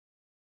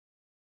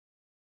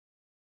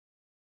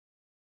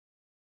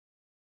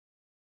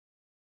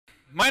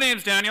My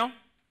name's Daniel.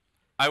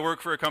 I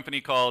work for a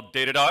company called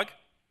Datadog.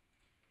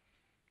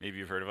 Maybe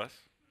you've heard of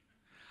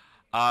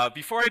us.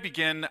 Before I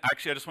begin,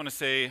 actually, I just want to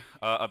say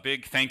a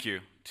big thank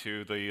you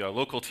to the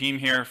local team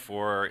here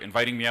for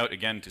inviting me out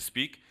again to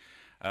speak.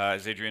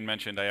 As Adrian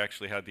mentioned, I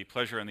actually had the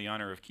pleasure and the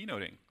honor of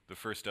keynoting the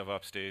first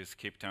DevOps Days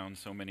Cape Town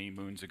so many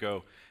moons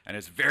ago. And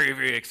it's very,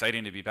 very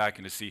exciting to be back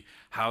and to see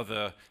how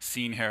the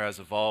scene here has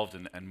evolved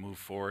and moved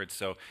forward.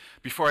 So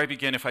before I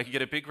begin, if I could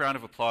get a big round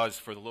of applause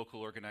for the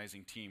local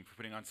organizing team for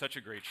putting on such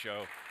a great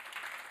show.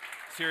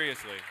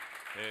 Seriously,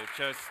 it's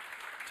just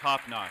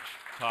top notch,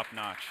 top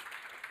notch.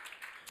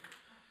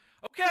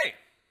 Okay,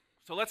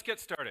 so let's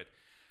get started.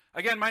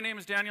 Again, my name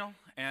is Daniel,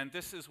 and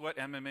this is what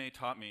MMA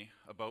taught me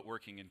about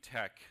working in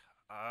tech.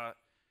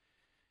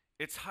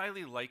 It's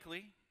highly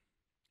likely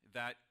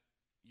that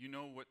you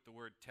know what the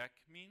word tech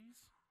means.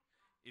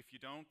 If you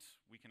don't,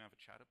 we can have a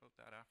chat about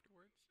that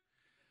afterwards.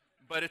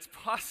 But it's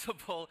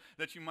possible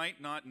that you might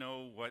not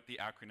know what the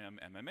acronym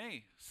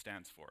MMA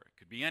stands for. It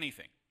could be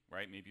anything,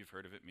 right? Maybe you've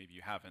heard of it, maybe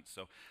you haven't.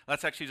 So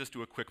let's actually just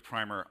do a quick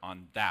primer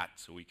on that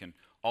so we can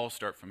all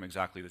start from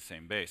exactly the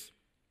same base.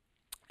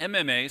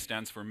 MMA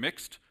stands for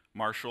Mixed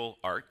Martial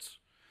Arts,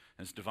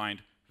 and it's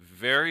defined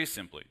very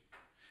simply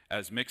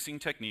as mixing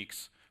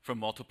techniques from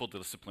multiple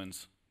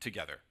disciplines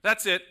together.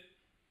 That's it.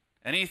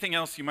 Anything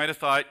else you might have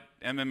thought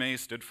MMA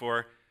stood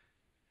for,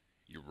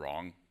 you're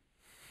wrong.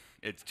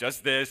 It's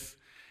just this.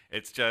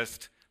 It's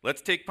just,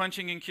 let's take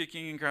punching and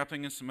kicking and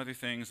grappling and some other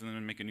things and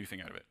then make a new thing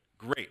out of it.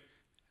 Great.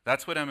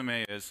 That's what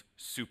MMA is.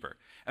 Super.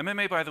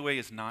 MMA, by the way,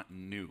 is not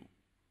new.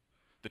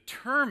 The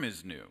term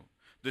is new.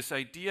 This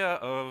idea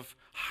of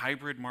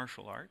hybrid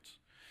martial arts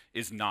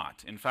is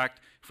not. In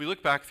fact, if we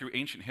look back through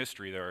ancient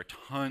history, there are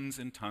tons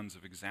and tons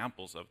of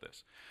examples of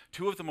this.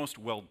 Two of the most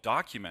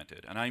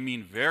well-documented, and I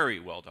mean very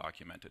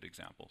well-documented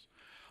examples,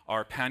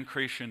 are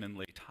pancration and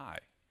Lei Tai.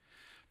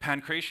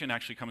 Pancration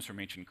actually comes from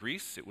ancient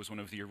Greece. It was one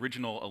of the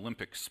original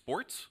Olympic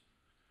sports,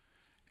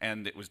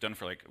 and it was done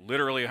for like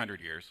literally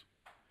 100 years.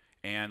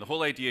 And the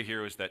whole idea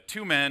here was that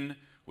two men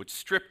would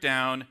strip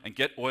down and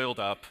get oiled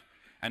up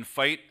and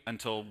fight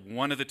until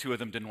one of the two of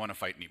them didn't want to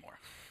fight anymore,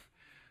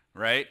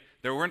 right?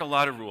 There weren't a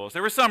lot of rules.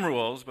 There were some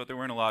rules, but there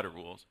weren't a lot of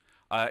rules,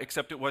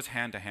 except it was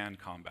hand-to-hand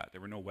combat. There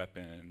were no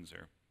weapons,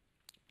 or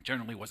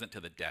generally wasn't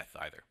to the death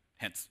either,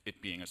 hence it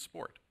being a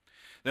sport.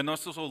 Then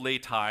there's also Lei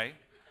Tai,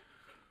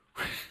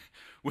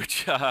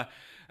 which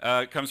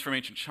comes from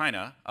ancient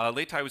China.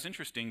 Lei Tai was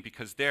interesting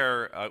because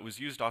there it was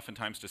used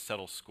oftentimes to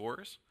settle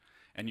scores,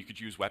 and you could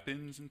use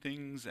weapons and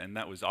things, and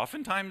that was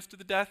oftentimes to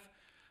the death.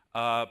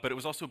 But it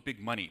was also big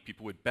money.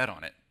 People would bet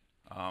on it,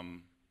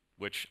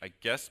 which I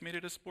guess made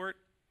it a sport,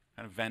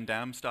 kind of Van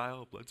Damme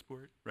style, blood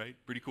sport, right?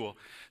 Pretty cool.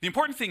 The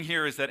important thing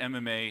here is that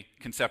MMA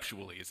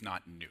conceptually is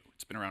not new.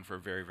 It's been around for a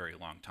very, very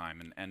long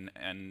time.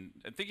 And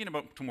thinking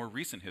about to more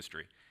recent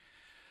history,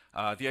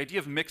 the idea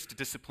of mixed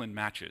discipline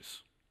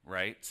matches,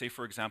 right? Say,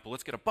 for example,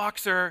 let's get a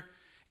boxer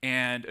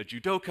and a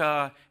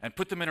judoka and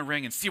put them in a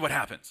ring and see what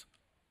happens.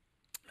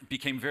 It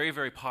became very,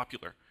 very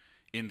popular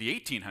in the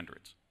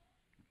 1800s.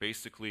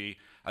 Basically,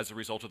 as a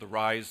result of the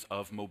rise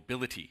of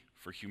mobility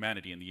for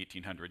humanity in the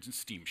 1800s, and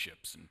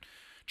steamships and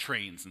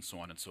trains and so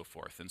on and so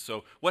forth. And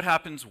so what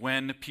happens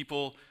when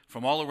people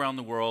from all around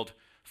the world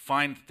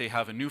find that they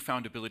have a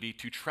newfound ability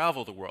to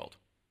travel the world?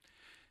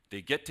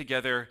 They get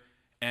together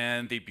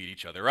and they beat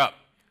each other up.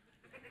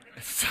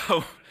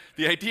 So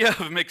the idea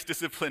of mixed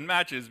discipline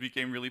matches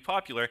became really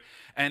popular,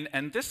 and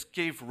this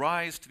gave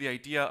rise to the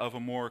idea of a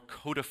more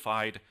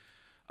codified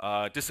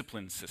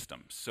discipline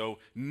system. So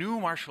new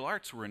martial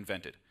arts were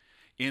invented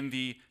in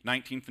the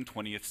 19th and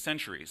 20th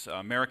centuries.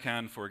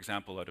 American, for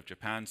example, out of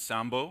Japan,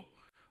 Sambo.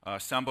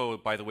 Sambo,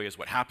 by the way, is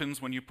what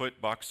happens when you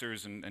put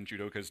boxers and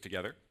judokas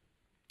together.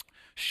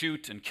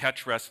 Shoot and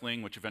catch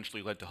wrestling, which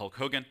eventually led to Hulk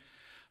Hogan.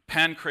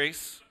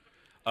 Pancrase.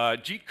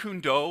 Jeet Kune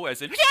Do,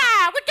 as in,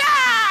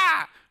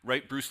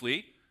 right, Bruce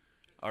Lee,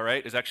 all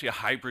right, is actually a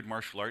hybrid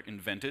martial art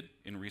invented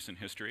in recent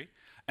history.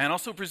 And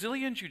also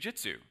Brazilian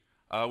Jiu-Jitsu,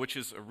 which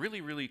is a really,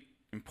 really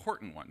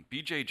important one.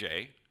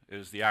 BJJ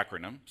is the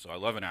acronym, so I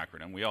love an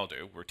acronym, we all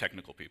do, we're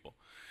technical people.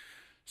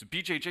 So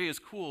BJJ is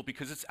cool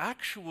because it's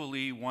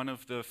actually one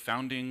of the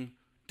founding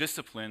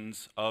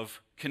disciplines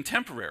of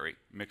contemporary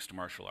mixed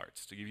martial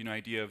arts, to give you an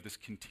idea of this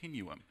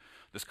continuum,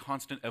 this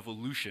constant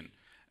evolution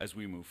as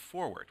we move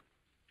forward.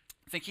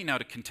 Thinking now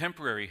to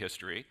contemporary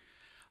history,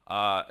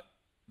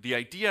 the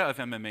idea of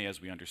MMA as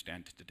we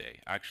understand it today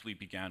actually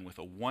began with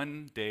a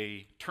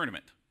one-day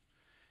tournament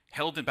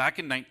held back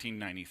in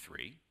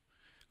 1993,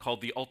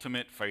 called the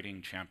Ultimate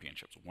Fighting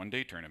Championships, a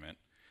one-day tournament.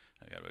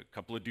 A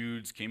couple of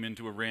dudes came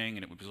into a ring,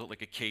 and it was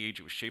like a cage.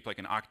 It was shaped like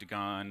an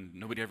octagon.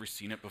 Nobody had ever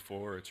seen it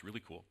before. It's really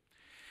cool.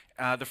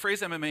 The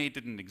phrase MMA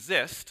didn't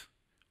exist.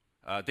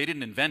 They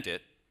didn't invent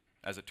it,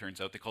 as it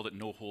turns out. They called it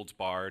no holds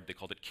barred. They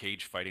called it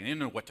cage fighting. They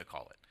didn't know what to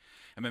call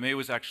it. MMA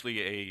was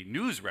actually a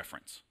news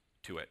reference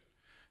to it.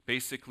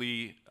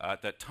 Basically,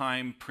 at that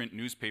time, print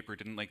newspaper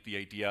didn't like the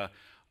idea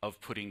of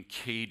putting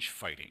cage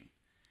fighting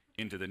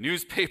into the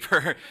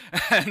newspaper,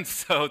 and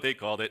so they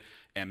called it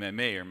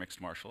MMA, or mixed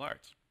martial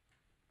arts.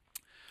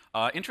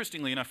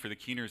 Interestingly enough, for the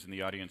keeners in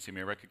the audience, you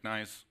may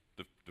recognize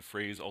the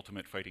phrase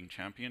Ultimate Fighting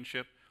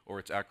Championship, or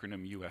its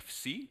acronym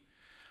UFC.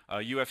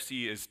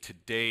 UFC is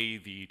today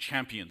the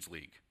Champions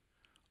League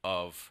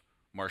of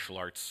martial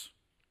arts,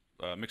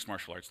 mixed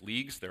martial arts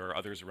leagues. There are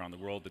others around the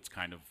world. That's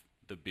kind of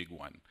the big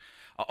one.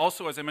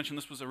 Also, as I mentioned,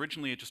 this was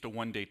originally just a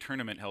one-day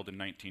tournament held in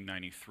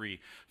 1993.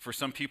 For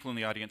some people in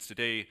the audience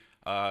today,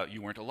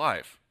 you weren't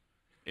alive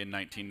in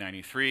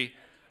 1993.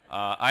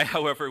 I,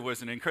 however,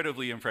 was an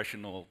incredibly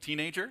impressionable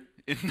teenager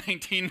in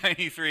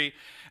 1993,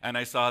 and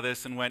I saw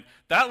this and went,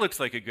 that looks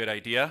like a good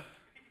idea.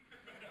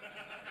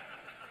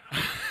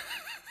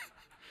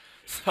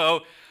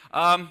 So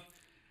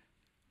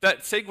that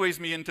segues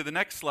me into the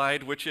next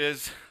slide, which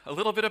is a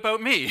little bit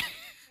about me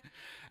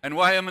and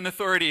why I'm an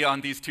authority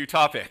on these two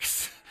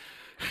topics.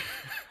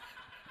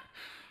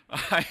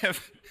 I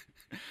have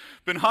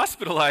been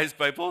hospitalized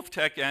by both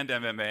tech and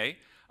MMA.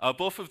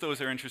 Both of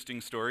those are interesting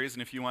stories,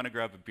 and if you want to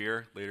grab a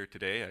beer later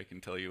today, I can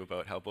tell you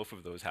about how both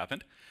of those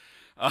happened.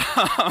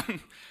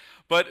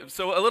 But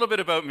so a little bit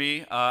about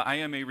me. I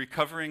am a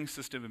recovering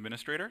system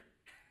administrator.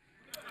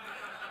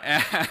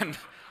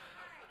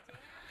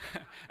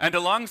 And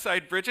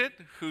alongside Bridget,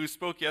 who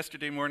spoke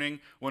yesterday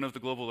morning, one of the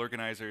global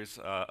organizers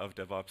of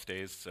DevOps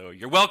Days, so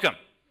you're welcome.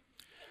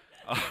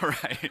 All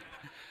right.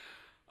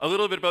 A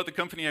little bit about the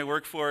company I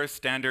work for.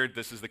 Standard,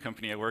 this is the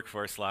company I work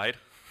for slide.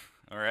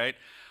 All right.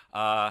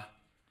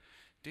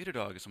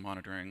 Datadog is a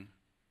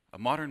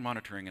modern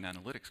monitoring and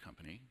analytics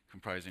company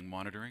comprising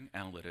monitoring,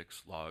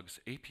 analytics, logs,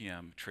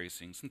 APM,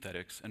 tracing,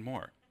 synthetics, and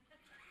more.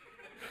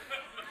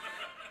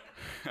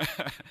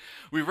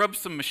 We rubbed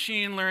some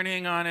machine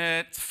learning on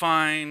it. It's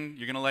fine.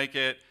 You're going to like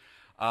it.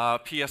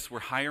 P.S. We're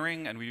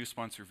hiring, and we do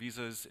sponsor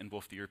visas in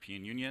both the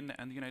European Union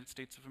and the United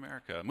States of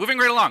America. Moving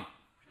right along.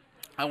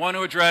 I want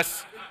to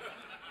address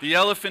the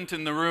elephant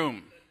in the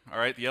room. All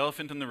right, the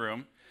elephant in the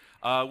room,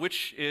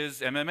 which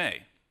is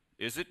MMA.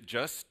 Is it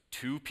just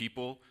two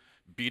people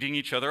beating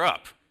each other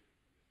up?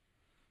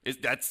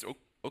 That's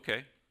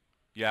okay.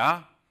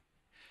 Yeah.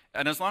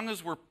 And as long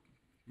as we're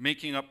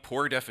making up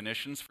poor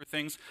definitions for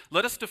things,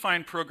 let us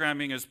define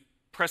programming as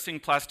pressing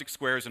plastic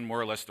squares in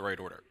more or less the right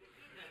order.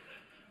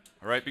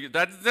 All right, because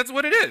that's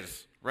what it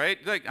is, right?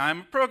 Like,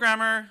 I'm a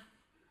programmer,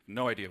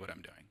 no idea what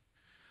I'm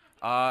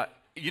doing.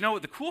 You know,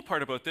 the cool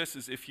part about this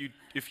is if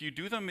you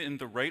do them in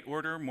the right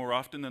order more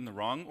often than the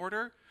wrong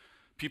order,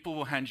 people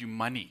will hand you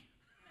money,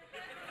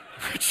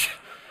 which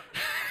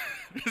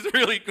is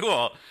really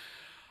cool.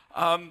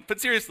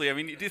 But seriously, I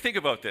mean, do you think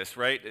about this,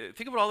 right?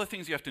 Think about all the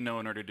things you have to know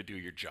in order to do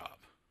your job,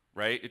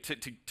 right?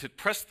 To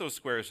press those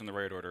squares in the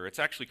right order, it's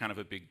actually kind of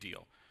a big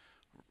deal.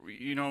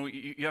 You know,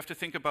 you have to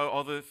think about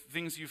all the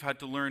things you've had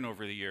to learn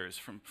over the years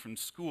from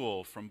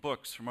school, from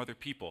books, from other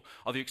people,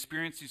 all the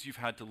experiences you've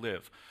had to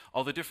live,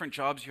 all the different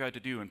jobs you had to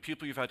do, and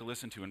people you've had to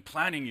listen to, and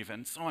planning you've had,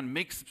 and so on,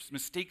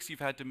 mistakes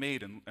you've had to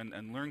make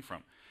and learn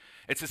from.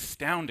 It's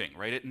astounding,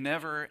 right? It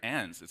never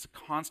ends. It's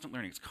constant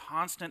learning. It's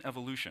constant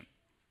evolution.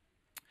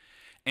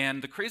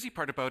 And the crazy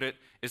part about it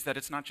is that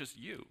it's not just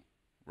you,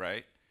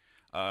 right?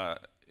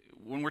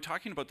 When we're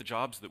talking about the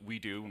jobs that we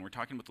do, when we're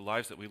talking about the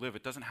lives that we live,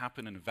 it doesn't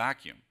happen in a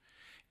vacuum.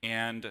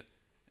 And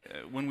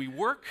when we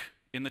work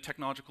in the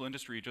technological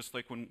industry, just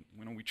like when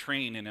we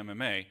train in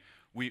MMA,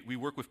 we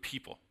work with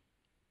people,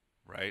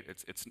 right?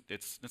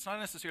 It's not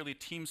necessarily a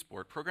team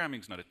sport.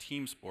 Programming is not a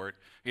team sport.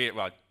 Yeah,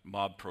 well,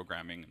 mob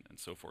programming and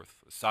so forth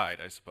aside,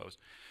 I suppose.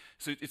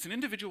 So it's an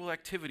individual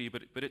activity,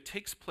 but it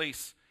takes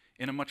place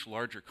in a much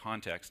larger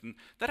context. And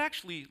that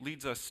actually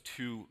leads us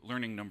to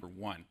learning number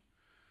one,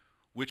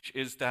 which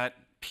is that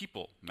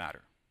people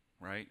matter,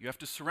 right? You have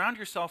to surround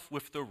yourself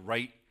with the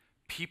right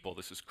people.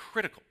 This is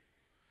critical.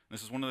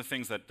 This is one of the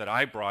things that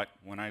I brought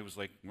when I was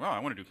like, well, I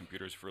want to do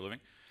computers for a living,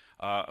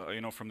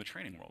 you know, from the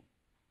training world.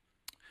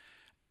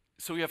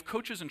 So we have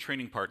coaches and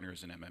training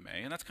partners in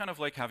MMA, and that's kind of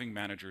like having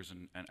managers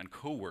and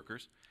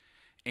co-workers.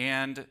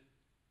 And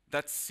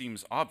that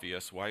seems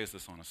obvious. Why is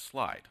this on a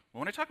slide? Well,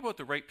 when I talk about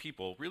the right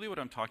people, really what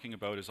I'm talking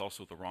about is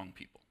also the wrong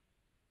people.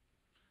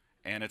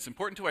 And it's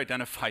important to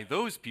identify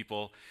those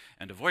people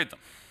and avoid them,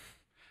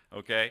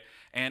 okay?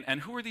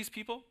 And who are these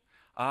people?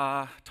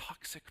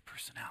 Toxic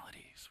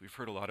personalities. We've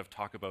heard a lot of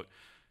talk about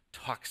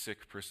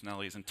toxic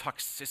personalities and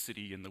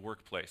toxicity in the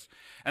workplace.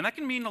 And that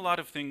can mean a lot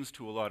of things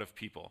to a lot of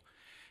people.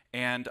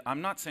 And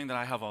I'm not saying that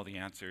I have all the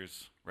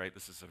answers, right?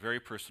 This is a very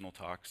personal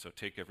talk, so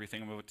take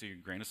everything about with a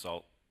grain of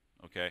salt,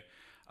 okay?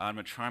 I'm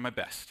going to try my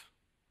best,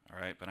 all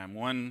right? But I'm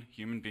one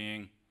human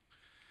being.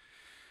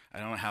 I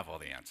don't have all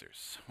the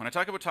answers. When I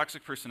talk about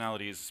toxic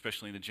personalities,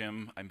 especially in the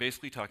gym, I'm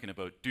basically talking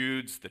about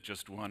dudes that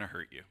just want to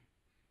hurt you.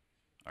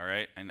 All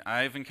right, and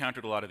I've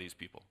encountered a lot of these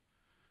people,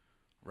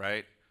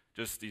 right?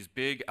 Just these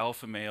big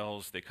alpha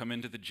males, they come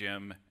into the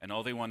gym, and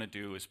all they want to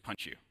do is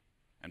punch you,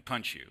 and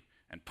punch you,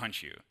 and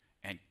punch you,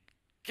 and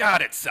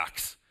God, it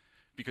sucks,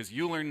 because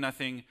you learn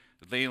nothing,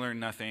 they learn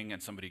nothing,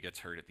 and somebody gets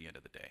hurt at the end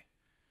of the day,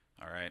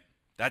 all right?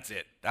 That's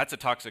it. That's a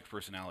toxic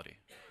personality,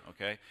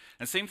 okay?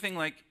 And same thing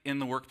like in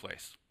the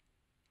workplace.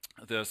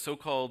 The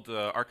so-called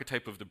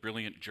archetype of the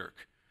brilliant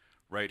jerk,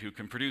 right, who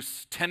can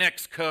produce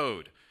 10x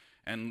code,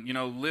 and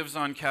lives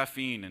on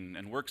caffeine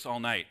and works all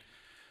night.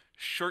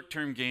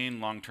 Short-term gain,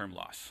 long-term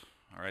loss.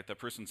 All right, that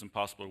person's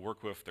impossible to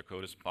work with, their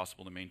code is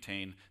impossible to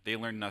maintain, they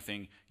learn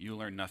nothing, you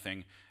learn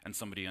nothing, and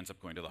somebody ends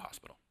up going to the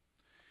hospital.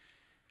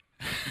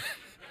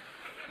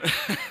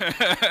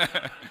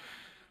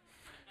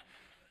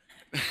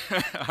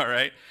 All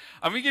right,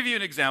 I'm going to give you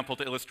an example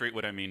to illustrate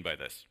what I mean by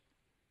this.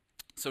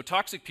 So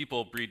toxic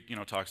people breed,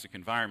 toxic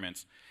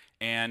environments,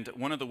 and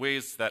one of the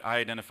ways that I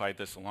identified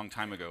this a long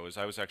time ago is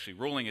I was actually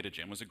rolling at a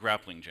gym. It was a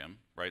grappling gym,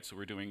 right? So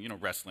we're doing,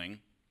 wrestling,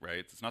 right?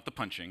 It's not the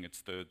punching,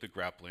 it's the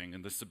grappling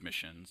and the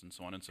submissions and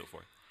so on and so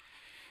forth.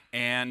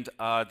 And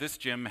this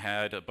gym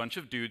had a bunch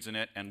of dudes in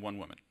it and one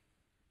woman,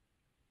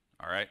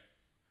 all right?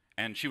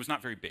 And she was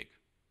not very big.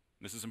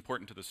 This is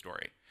important to the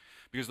story.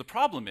 Because the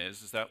problem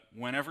is that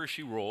whenever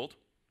she rolled,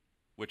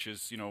 which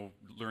is,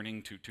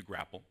 learning to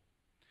grapple,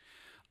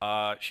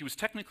 she was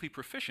technically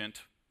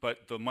proficient,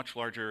 but the much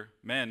larger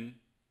men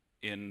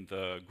in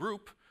the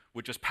group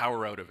would just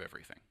power out of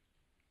everything,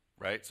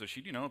 right? So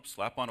she'd,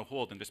 slap on a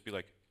hold and just be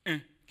like,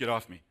 get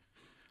off me,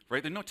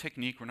 right? There's no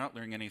technique, we're not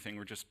learning anything,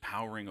 we're just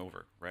powering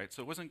over, right?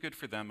 So it wasn't good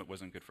for them, it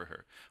wasn't good for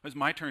her. It was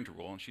my turn to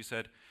roll, and she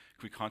said,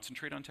 can we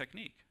concentrate on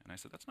technique? And I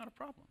said, that's not a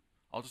problem.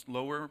 I'll just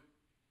lower,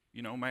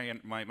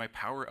 my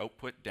power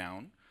output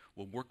down,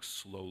 we'll work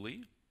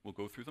slowly, we'll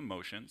go through the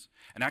motions,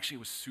 and actually it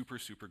was super,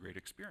 super great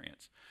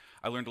experience.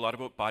 I learned a lot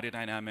about body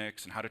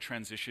dynamics and how to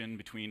transition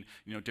between,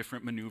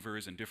 different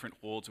maneuvers and different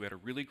holds. We had a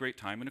really great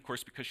time, and of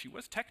course, because she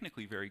was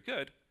technically very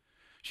good,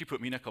 she put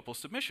me in a couple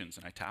submissions,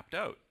 and I tapped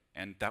out,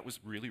 and that was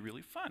really,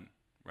 really fun,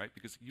 right?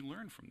 Because you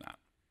learn from that.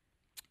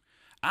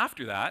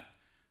 After that,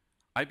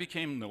 I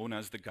became known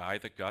as the guy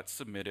that got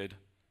submitted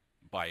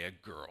by a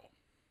girl.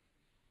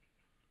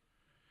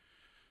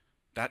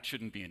 That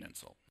shouldn't be an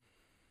insult,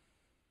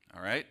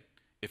 all right?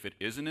 If it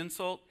is an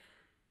insult,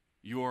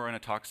 you are in a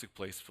toxic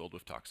place filled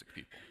with toxic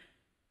people.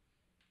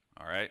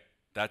 All right?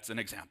 That's an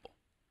example.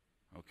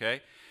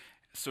 Okay?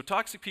 So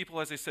toxic people,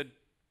 as I said,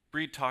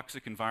 breed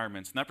toxic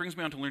environments. And that brings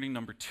me on to learning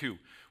number 2,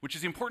 which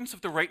is the importance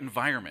of the right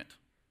environment.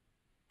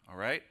 All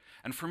right?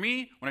 And for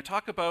me, when I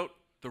talk about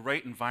the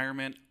right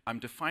environment, I'm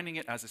defining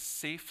it as a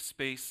safe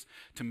space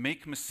to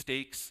make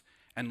mistakes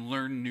and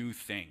learn new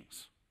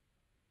things.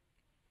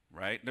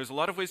 Right? There's a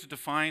lot of ways to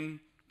define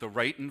the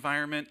right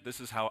environment.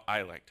 This is how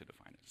I like to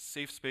define it. A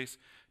safe space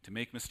to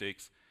make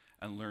mistakes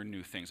and learn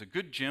new things. A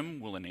good gym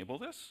will enable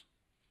this,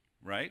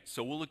 right?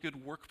 So will a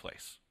good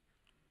workplace.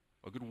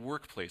 A good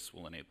workplace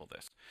will enable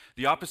this.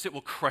 The opposite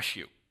will crush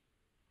you,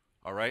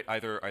 all right?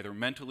 Either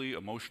mentally,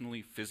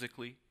 emotionally,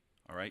 physically,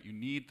 all right? You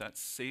need that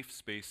safe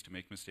space to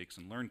make mistakes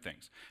and learn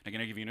things. And I'm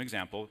going to give you an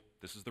example.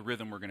 This is the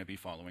rhythm we're going to be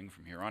following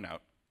from here on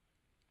out.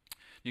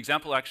 The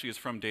example actually is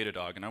from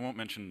Datadog, and I won't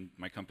mention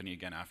my company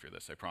again after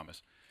this, I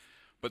promise.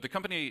 But the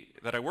company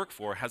that I work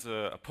for has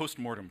a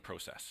post-mortem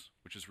process,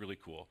 which is really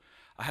cool.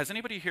 Has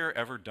anybody here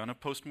ever done a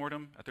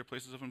post-mortem at their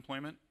places of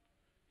employment?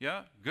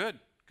 Yeah? Good,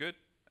 good,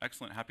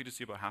 excellent. Happy to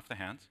see about half the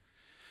hands.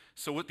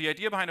 So what the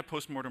idea behind a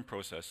post-mortem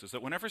process is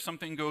that whenever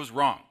something goes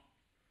wrong,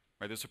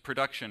 right, there's a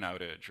production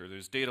outage, or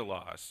there's data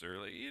loss, or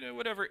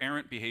whatever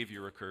errant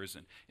behavior occurs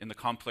in the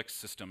complex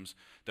systems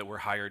that we're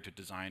hired to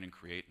design and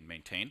create and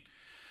maintain,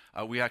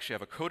 we actually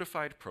have a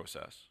codified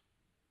process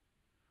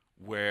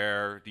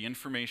where the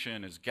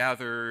information is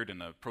gathered in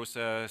the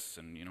process,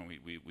 and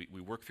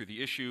we work through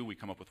the issue, we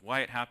come up with why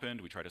it happened,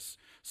 we try to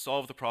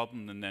solve the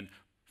problem, and then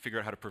figure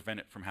out how to prevent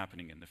it from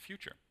happening in the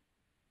future.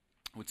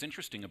 What's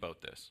interesting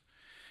about this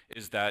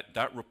is that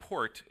that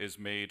report is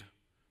made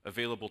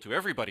available to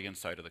everybody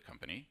inside of the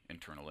company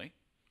internally,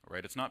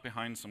 right? It's not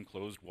behind some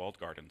closed walled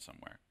garden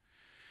somewhere.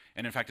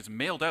 And in fact, it's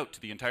mailed out to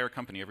the entire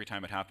company every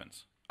time it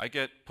happens. I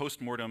get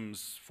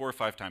postmortems 4 or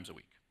 5 times a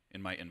week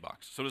in my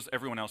inbox. So does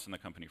everyone else in the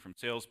company, from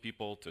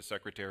salespeople to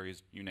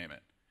secretaries, you name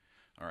it.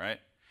 All right?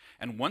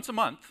 And once a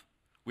month,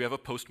 we have a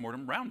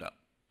postmortem roundup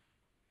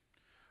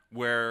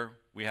where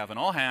we have an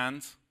all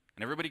hands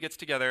and everybody gets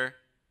together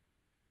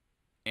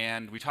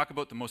and we talk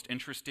about the most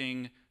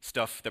interesting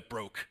stuff that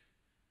broke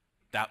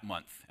that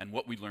month and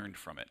what we learned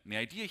from it. And the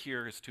idea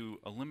here is to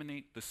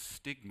eliminate the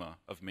stigma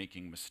of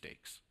making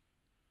mistakes,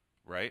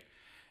 right?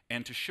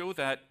 And to show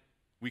that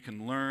we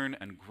can learn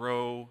and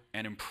grow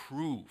and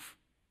improve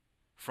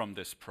from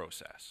this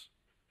process.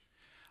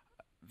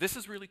 This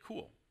is really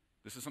cool.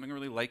 This is something I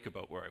really like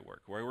about where I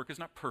work. Where I work is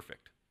not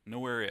perfect.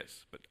 Nowhere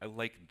is, but I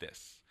like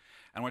this.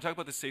 And when I talk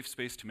about the safe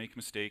space to make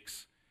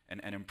mistakes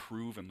and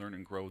improve and learn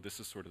and grow, this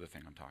is sort of the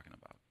thing I'm talking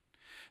about.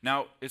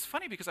 Now, it's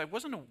funny because I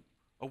wasn't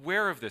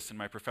aware of this in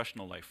my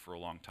professional life for a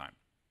long time.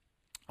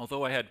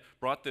 Although I had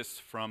brought this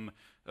from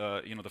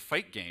the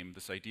fight game,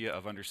 this idea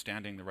of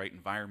understanding the right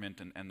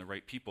environment and the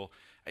right people,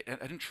 I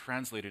didn't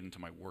translate it into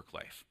my work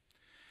life.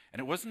 And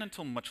it wasn't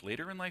until much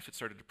later in life it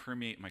started to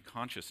permeate my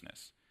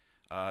consciousness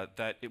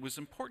that it was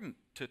important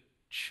to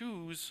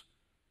choose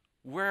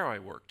where I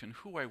worked and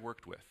who I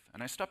worked with.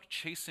 And I stopped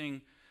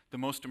chasing the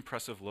most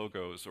impressive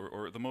logos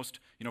or the most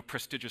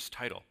prestigious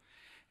title.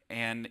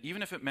 And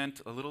even if it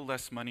meant a little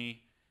less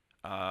money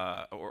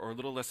or a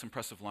little less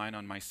impressive line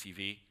on my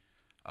CV,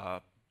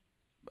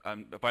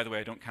 By the way,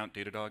 I don't count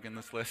Datadog in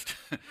this list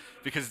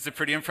because it's a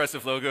pretty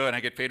impressive logo and I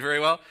get paid very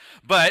well.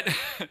 But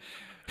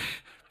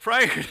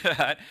prior to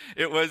that,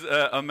 it was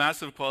a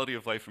massive quality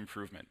of life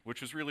improvement,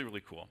 which was really,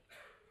 really cool.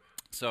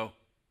 So,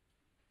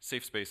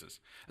 safe spaces.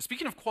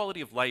 Speaking of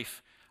quality of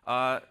life,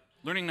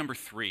 learning number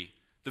 3,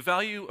 the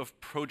value of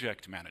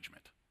project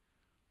management.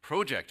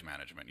 Project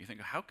management. You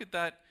think, how could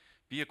that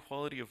be a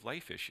quality of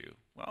life issue?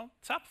 Well,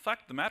 the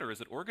fact of the matter is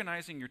that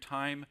organizing your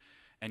time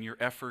and your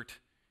effort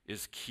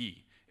is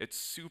key. It's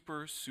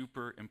super,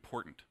 super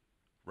important,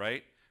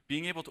 right?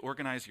 Being able to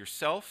organize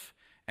yourself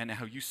and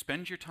how you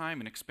spend your time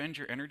and expend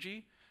your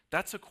energy,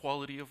 that's a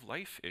quality of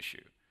life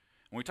issue.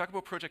 When we talk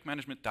about project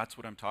management, that's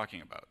what I'm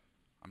talking about.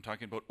 I'm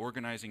talking about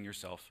organizing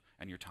yourself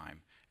and your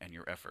time and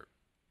your effort.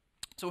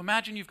 So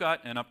imagine you've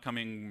got an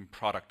upcoming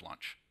product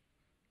launch.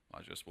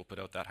 We'll put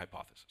out that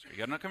hypothesis. You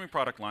got an upcoming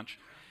product launch.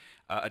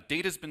 A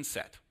date has been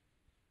set.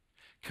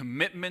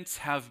 Commitments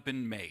have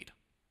been made,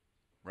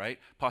 right?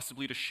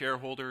 Possibly to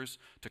shareholders,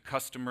 to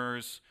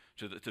customers,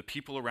 to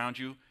people around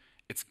you.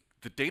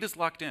 The date is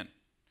locked in.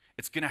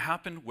 It's going to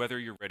happen whether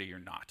you're ready or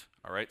not,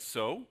 all right?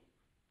 So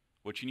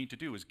what you need to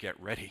do is get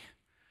ready,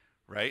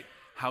 right?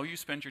 How you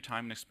spend your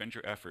time and expend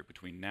your effort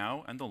between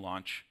now and the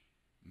launch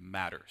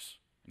matters.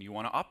 And you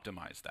want to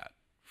optimize that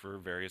for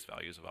various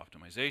values of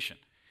optimization.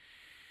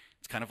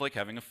 It's kind of like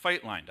having a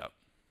fight lined up.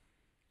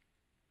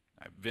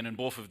 I've been in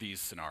both of these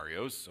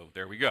scenarios, so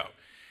there we go.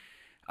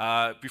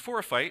 Before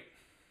a fight,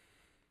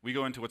 we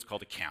go into what's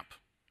called a camp.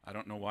 I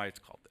don't know why it's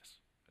called this.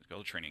 It's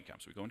called a training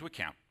camp. So we go into a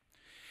camp.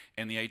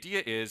 And the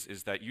idea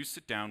is that you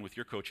sit down with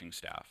your coaching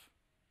staff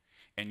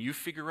and you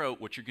figure out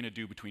what you're going to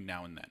do between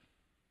now and then.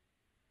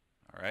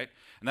 All right?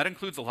 And that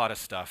includes a lot of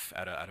stuff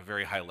at a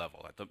very high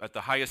level. At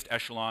the highest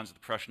echelons, at the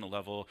professional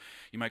level,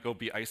 you might go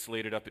be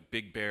isolated up at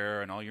Big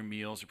Bear and all your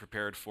meals are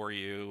prepared for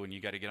you and you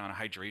got to get on a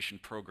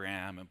hydration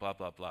program and blah,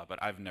 blah, blah.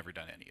 But I've never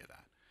done any of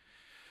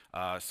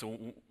that. So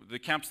the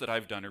camps that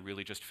I've done are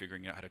really just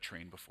figuring out how to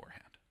train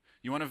beforehand.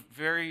 You want to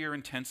vary your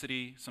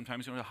intensity.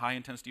 Sometimes you want a high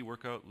intensity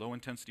workout, low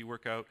intensity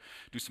workout,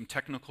 do some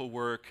technical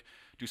work,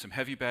 do some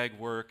heavy bag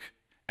work,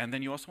 and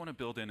then you also want to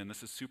build in, and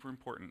this is super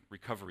important,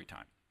 recovery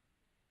time.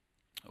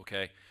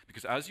 Okay?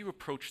 Because as you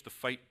approach the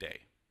fight day,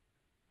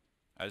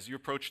 as you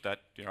approach that,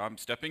 I'm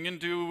stepping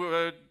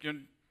into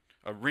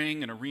a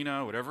ring, an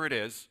arena, whatever it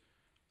is,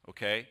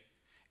 okay?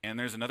 And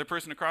there's another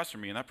person across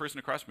from me, and that person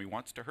across from me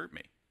wants to hurt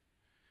me,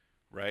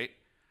 right?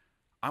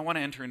 I want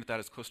to enter into that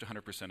as close to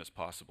 100% as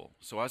possible.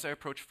 So as I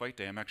approach fight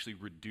day, I'm actually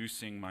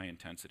reducing my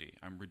intensity.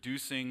 I'm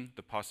reducing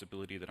the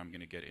possibility that I'm going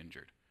to get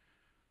injured,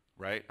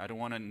 right? I don't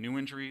want new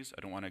injuries.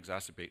 I don't want to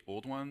exacerbate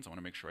old ones. I want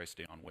to make sure I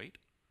stay on weight,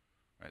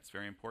 right? It's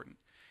very important.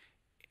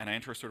 And I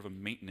enter a sort of a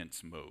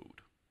maintenance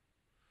mode.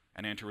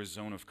 And I enter a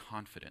zone of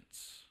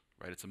confidence,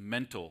 right? It's a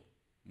mental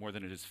more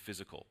than it is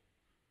physical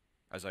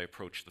as I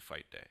approach the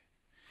fight day.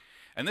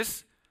 And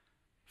this,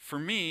 for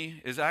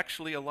me, is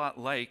actually a lot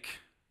like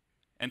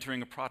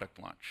entering a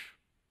product launch,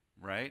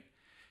 right?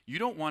 You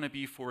don't want to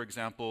be, for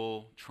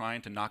example,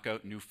 trying to knock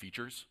out new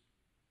features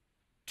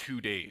 2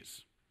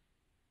 days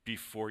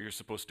before you're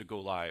supposed to go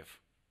live,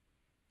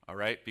 all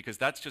right? Because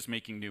that's just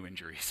making new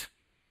injuries.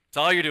 That's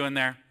all you're doing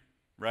there,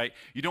 right?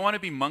 You don't want to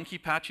be monkey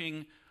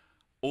patching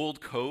old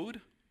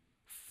code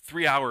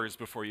 3 hours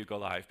before you go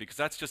live, because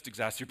that's just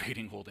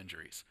exacerbating old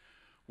injuries.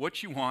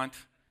 What you want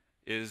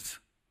is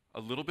a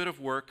little bit of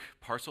work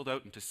parceled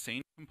out into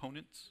sane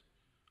components,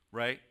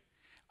 right?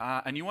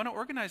 And you want to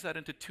organize that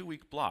into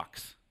 2-week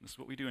blocks. This is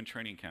what we do in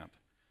training camp.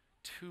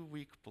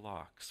 2-week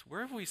blocks. Where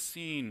have we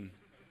seen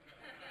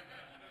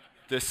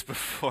this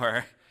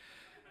before?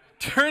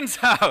 Turns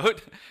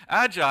out,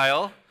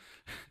 Agile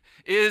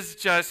is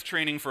just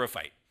training for a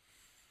fight.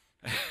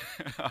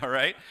 All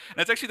right? And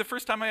that's actually the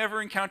first time I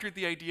ever encountered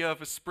the idea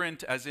of a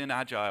sprint as in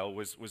Agile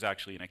was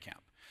actually in a camp.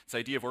 This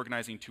idea of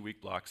organizing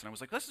 2-week blocks. And I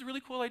was like, this is a really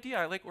cool idea.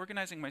 I like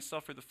organizing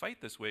myself for the fight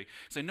this way.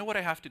 Because I know what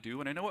I have to do,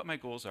 and I know what my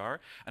goals are,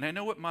 and I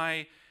know what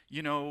my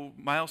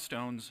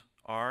milestones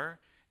are,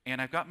 and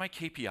I've got my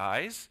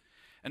KPIs,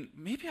 and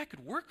maybe I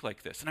could work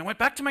like this. And I went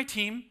back to my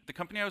team. The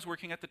company I was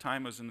working at the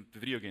time was in the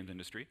video games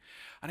industry.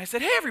 And I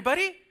said, hey,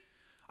 everybody,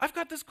 I've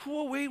got this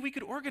cool way we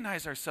could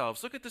organize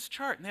ourselves. Look at this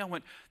chart. And they all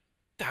went,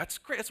 that's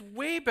great. It's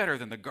way better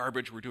than the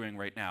garbage we're doing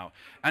right now.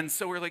 And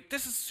so we're like,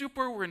 this is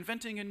super. We're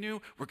inventing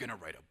we're going to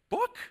write a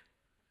book.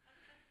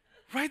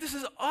 Right? This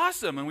is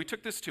awesome. And we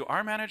took this to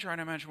our manager,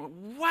 and our manager went,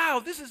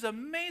 wow, this is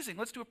amazing.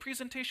 Let's do a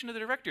presentation to the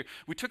director.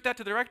 We took that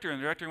to the director, and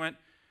the director went,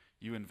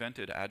 you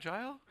invented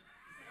Agile?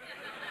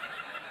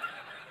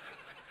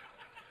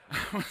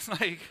 I was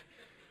like,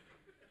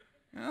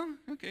 oh,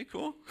 okay,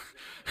 cool.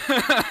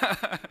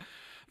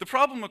 The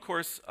problem, of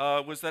course,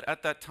 was that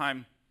at that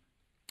time,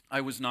 I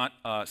was not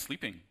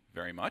sleeping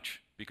very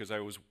much because I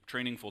was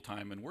training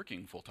full-time and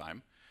working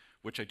full-time,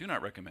 which I do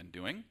not recommend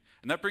doing.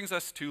 And that brings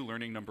us to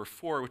learning number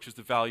 4, which is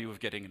the value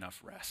of getting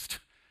enough rest.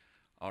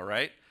 All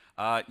right?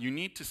 You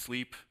need to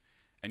sleep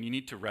and you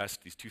need to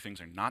rest. These two things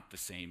are not the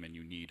same, and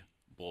you need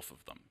both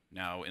of them.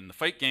 Now, in the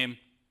fight game,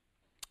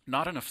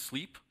 not enough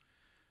sleep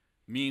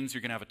means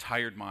you're going to have a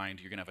tired mind,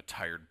 you're going to have a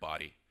tired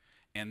body.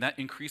 And that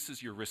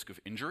increases your risk of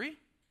injury,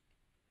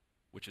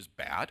 which is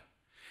bad.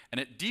 And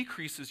it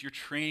decreases your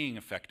training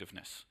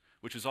effectiveness,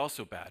 which is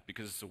also bad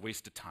because it's a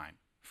waste of time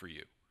for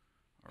you.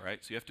 All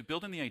right? So you have to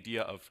build in the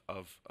idea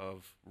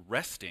of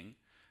resting.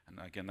 And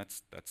again,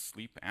 that's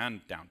sleep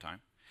and downtime.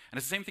 And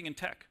it's the same thing in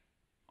tech,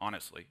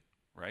 honestly.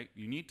 Right?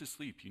 You need to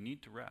sleep. You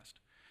need to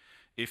rest.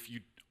 If you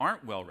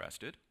aren't well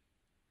rested,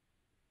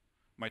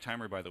 my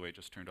timer, by the way,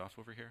 just turned off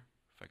over here.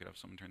 If I could have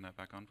someone turn that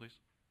back on, please.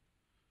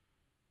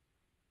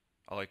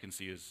 All I can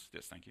see is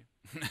this, thank you.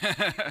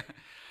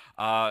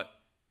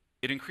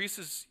 It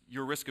increases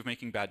your risk of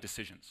making bad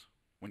decisions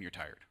when you're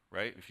tired,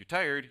 right? If you're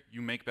tired,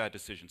 you make bad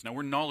decisions. Now,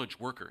 we're knowledge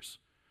workers.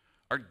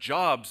 Our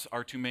jobs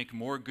are to make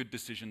more good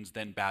decisions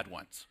than bad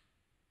ones.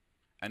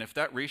 And if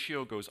that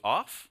ratio goes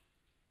off,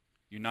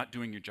 you're not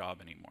doing your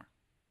job anymore.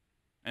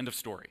 End of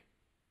story,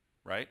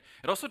 right?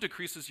 It also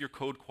decreases your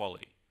code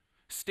quality.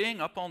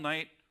 Staying up all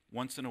night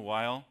once in a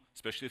while,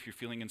 especially if you're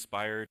feeling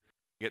inspired,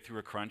 get through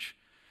a crunch,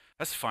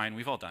 that's fine,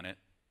 we've all done it,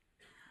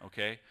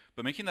 okay?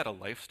 But making that a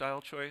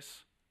lifestyle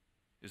choice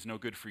is no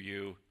good for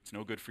you, it's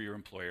no good for your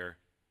employer,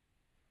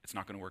 it's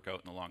not going to work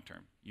out in the long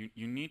term.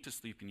 You need to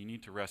sleep and you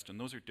need to rest, and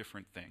those are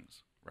different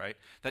things, right?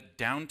 That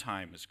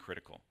downtime is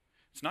critical.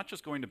 It's not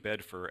just going to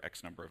bed for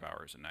X number of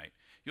hours a night.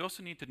 You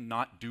also need to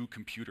not do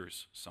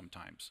computers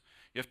sometimes.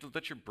 You have to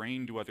let your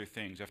brain do other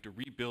things. You have to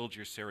rebuild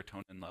your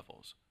serotonin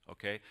levels,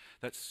 okay?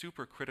 That's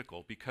super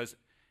critical because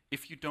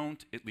if you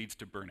don't, it leads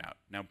to burnout.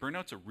 Now,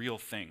 burnout's a real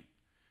thing.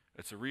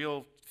 It's a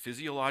real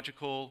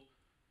physiological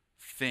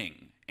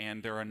thing,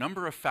 and there are a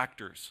number of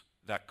factors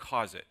that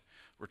cause it,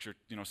 which are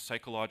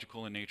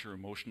psychological in nature,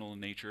 emotional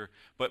in nature,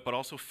 but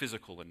also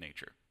physical in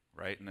nature,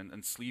 right?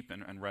 And sleep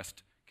and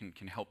rest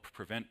can help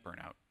prevent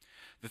burnout.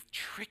 The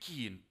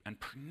tricky and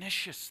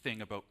pernicious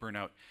thing about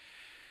burnout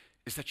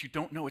is that you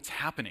don't know it's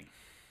happening,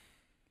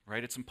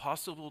 right? It's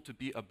impossible to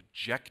be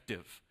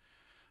objective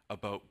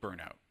about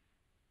burnout.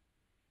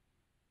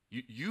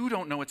 You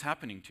don't know what's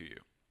happening to you,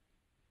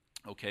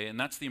 okay? And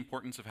that's the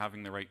importance of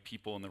having the right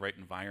people in the right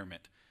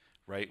environment,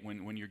 right?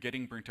 When you're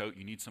getting burnt out,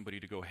 you need somebody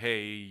to go,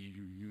 hey,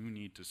 you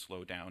need to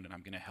slow down, and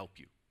I'm going to help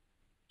you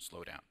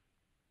slow down,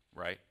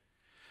 right?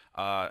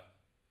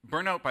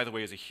 Burnout, by the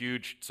way, is a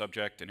huge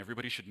subject, and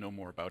everybody should know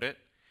more about it.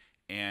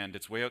 And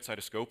it's way outside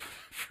of scope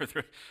for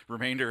the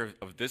remainder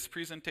of this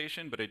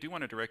presentation, but I do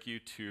want to direct you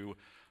to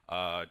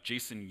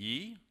Jason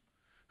Yee,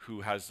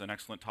 who has an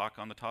excellent talk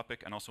on the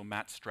topic, and also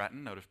Matt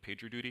Stratton out of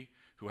PagerDuty,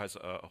 who has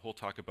a whole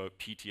talk about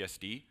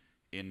PTSD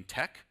in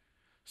tech.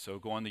 So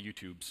go on the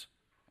YouTubes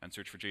and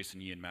search for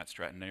Jason Yee and Matt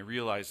Stratton. And I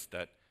realized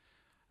that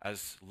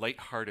as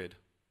lighthearted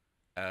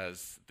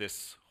as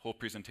this whole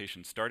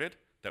presentation started,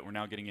 that we're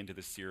now getting into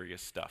the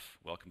serious stuff.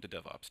 Welcome to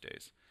DevOps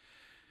Days.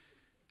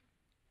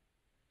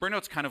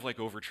 Burnout's kind of like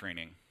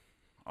overtraining,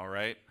 all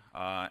right?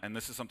 And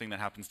this is something that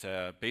happens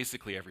to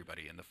basically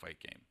everybody in the fight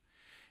game.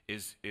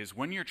 Is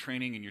when you're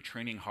training and you're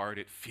training hard,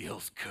 it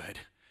feels good.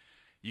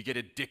 You get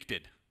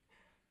addicted,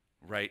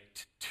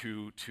 right,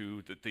 to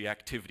the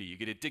activity. You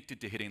get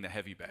addicted to hitting the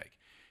heavy bag.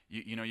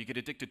 You get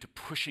addicted to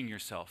pushing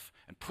yourself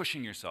and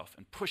pushing yourself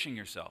and pushing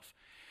yourself.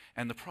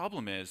 And the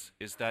problem is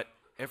that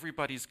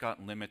everybody's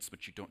got limits,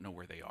 but you don't know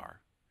where they are.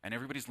 And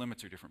everybody's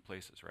limits are different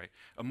places, right?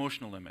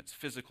 Emotional limits,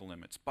 physical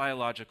limits,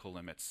 biological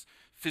limits,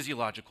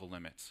 physiological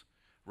limits,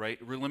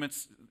 right?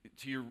 Limits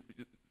to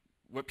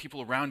what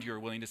people around you are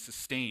willing to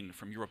sustain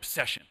from your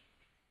obsession,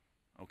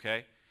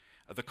 okay?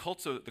 The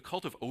cult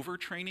of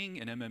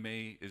overtraining in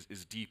MMA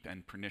is deep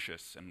and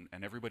pernicious,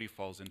 and everybody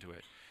falls into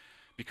it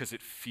because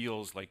it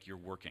feels like you're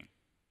working.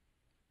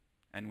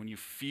 And when you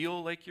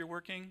feel like you're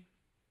working,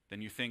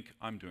 then you think,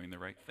 I'm doing the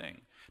right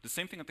thing. The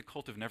same thing with the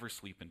cult of never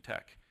sleep in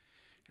tech.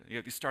 You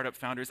have these startup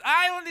founders,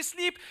 I only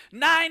sleep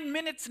 9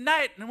 minutes a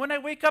night, and when I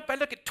wake up, I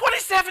look at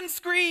 27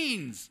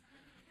 screens.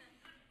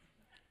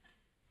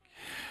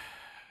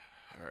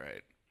 All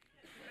right.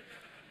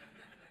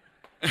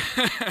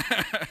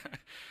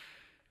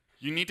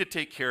 You need to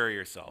take care of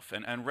yourself,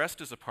 and rest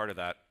is a part of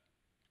that.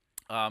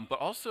 But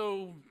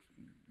also,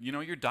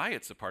 your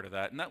diet's a part of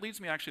that, and that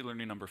leads me actually to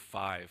learning number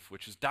 5,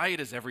 which is diet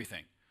is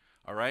everything,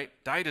 all right?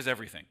 Diet is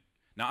everything.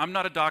 Now, I'm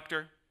not a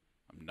doctor.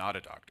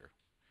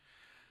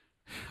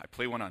 I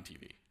play one on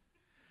TV.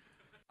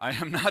 I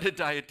am not a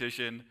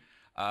dietitian.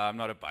 I'm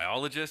not a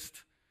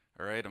biologist,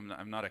 all right?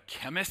 I'm not a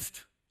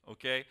chemist,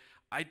 okay?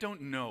 I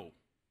don't know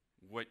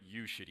what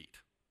you should eat.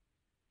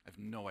 I have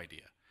no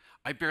idea.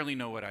 I barely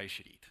know what I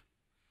should eat,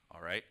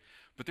 all right?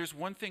 But there's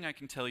one thing I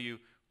can tell you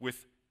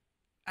with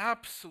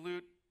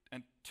absolute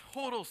and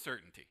total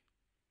certainty,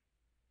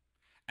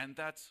 and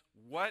that's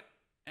what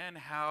and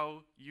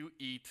how you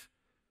eat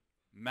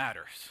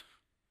matters,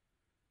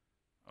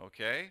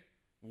 okay?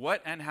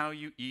 What and how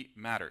you eat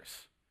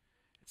matters.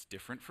 It's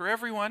different for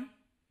everyone,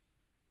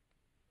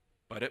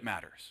 but it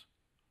matters,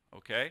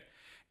 okay?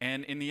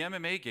 And in the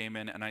MMA game,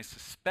 and I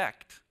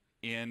suspect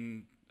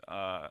in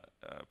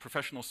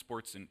professional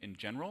sports in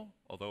general,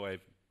 although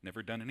I've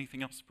never done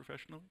anything else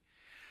professionally,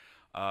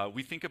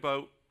 we think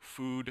about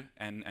food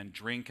and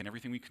drink and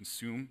everything we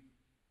consume,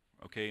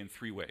 okay, in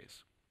three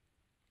ways: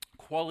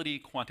 quality,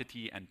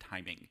 quantity, and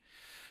timing.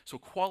 So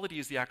quality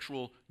is the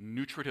actual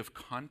nutritive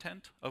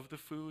content of the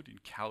food, in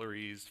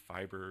calories,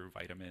 fiber,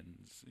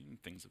 vitamins,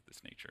 things of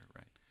this nature,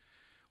 right?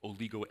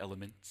 Oligo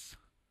elements.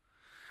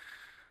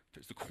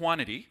 There's the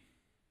quantity,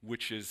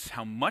 which is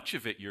how much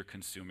of it you're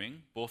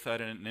consuming, both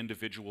at an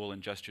individual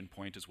ingestion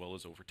point as well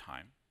as over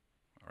time.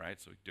 All right,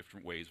 so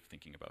different ways of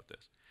thinking about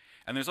this.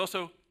 And there's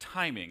also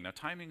timing. Now,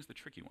 timing is the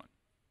tricky one.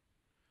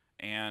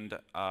 And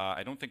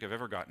I don't think I've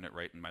ever gotten it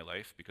right in my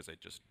life because I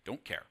just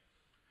don't care.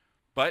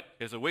 But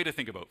as a way to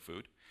think about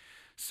food,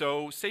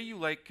 so say you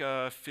like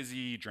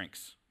fizzy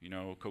drinks, you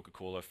know,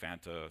 Coca-Cola,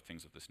 Fanta,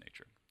 things of this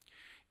nature.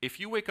 If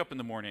you wake up in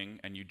the morning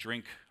and you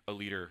drink a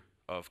liter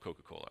of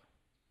Coca-Cola,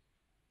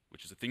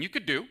 which is a thing you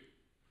could do,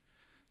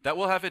 that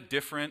will have a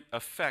different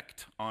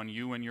effect on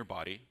you and your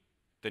body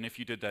than if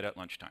you did that at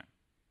lunchtime,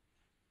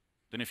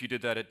 than if you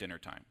did that at dinner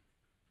time,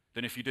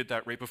 than if you did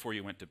that right before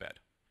you went to bed.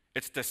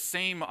 It's the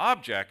same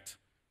object,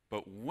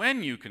 but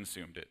when you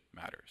consumed it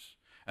matters.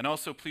 And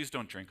also, please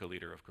don't drink a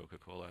liter of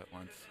Coca-Cola at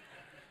once.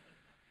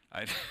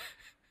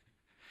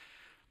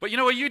 But you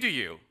know what, you do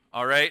you,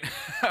 all right?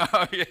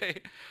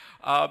 Okay.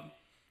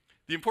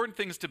 The important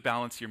thing is to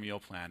balance your meal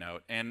plan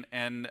out. And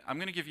I'm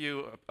going to give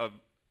you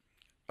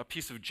a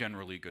piece of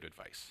generally good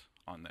advice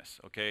on this,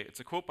 okay? It's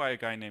a quote by a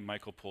guy named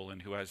Michael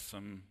Pollan who has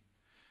some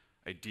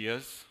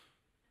ideas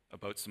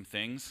about some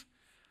things.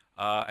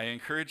 I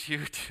encourage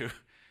you to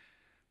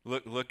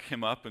look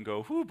him up and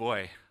go, whoo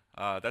boy,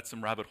 that's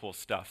some rabbit hole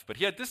stuff. But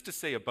he had this to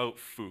say about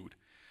food.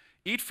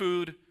 Eat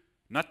food,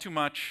 not too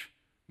much,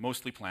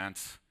 mostly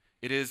plants.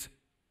 It is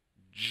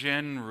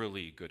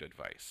generally good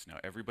advice. Now,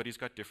 everybody's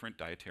got different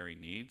dietary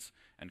needs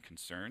and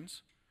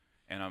concerns,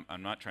 and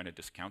I'm not trying to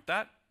discount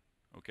that,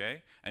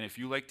 okay? And if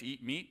you like to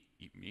eat meat,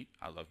 eat meat.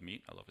 I love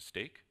meat. I love a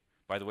steak.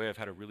 By the way, I've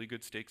had a really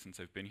good steak since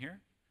I've been here.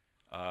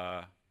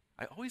 I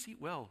always eat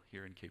well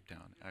here in Cape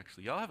Town,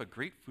 actually. Y'all have a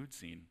great food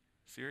scene,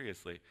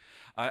 seriously.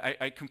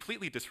 I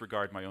completely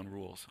disregard my own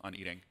rules on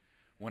eating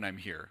when I'm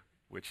here,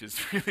 which is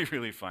really,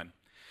 really fun.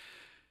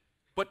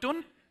 But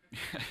don't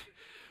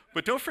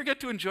forget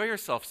to enjoy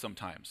yourself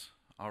sometimes,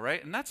 all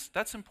right? And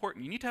that's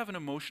important. You need to have an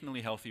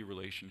emotionally healthy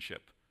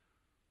relationship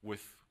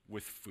with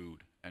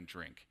food and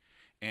drink.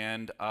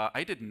 And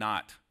I did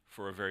not,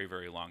 for a very,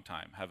 very long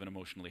time, have an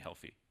emotionally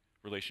healthy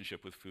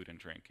relationship with food and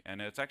drink.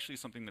 And it's actually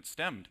something that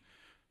stemmed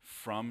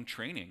from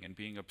training and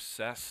being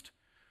obsessed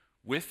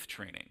with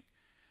training,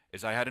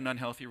 is I had an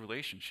unhealthy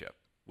relationship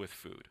with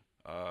food,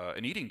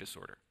 an eating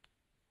disorder,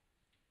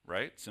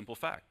 right? Simple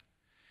fact.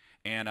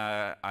 And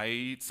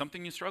it's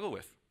something you struggle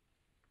with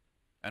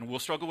and will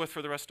struggle with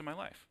for the rest of my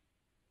life,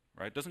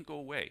 right? It doesn't go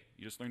away.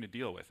 You just learn to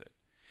deal with it.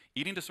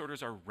 Eating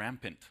disorders are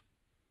rampant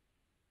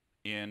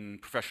in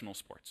professional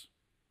sports,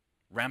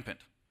 rampant.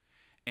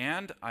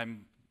 And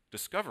I'm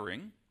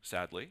discovering,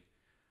 sadly,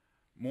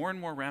 more and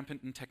more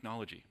rampant in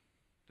technology.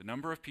 The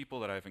number of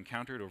people that I've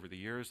encountered over the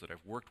years that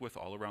I've worked with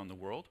all around the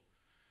world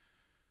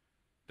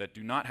that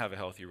do not have a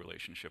healthy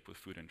relationship with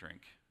food and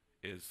drink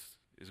is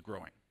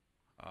growing.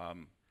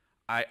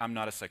 I'm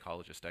not a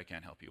psychologist. I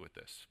can't help you with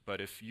this.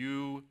 But if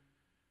you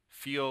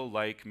feel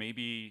like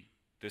maybe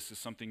this is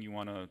something you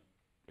want to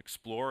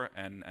explore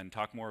and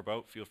talk more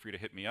about, feel free to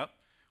hit me up.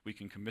 We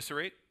can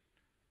commiserate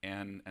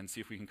and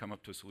see if we can come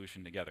up to a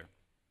solution together.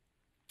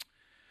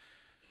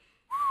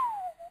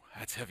 Whew,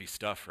 that's heavy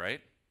stuff,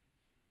 right?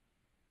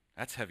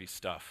 That's heavy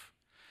stuff.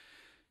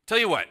 Tell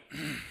you what,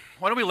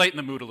 why don't we lighten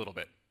the mood a little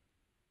bit,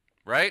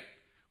 right?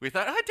 We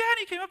thought,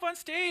 Danny came up on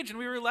stage and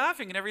we were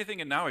laughing and everything,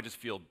 and now I just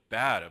feel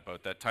bad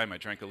about that time I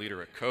drank a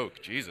liter of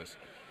Coke. Jesus.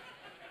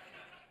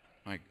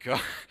 My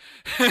God.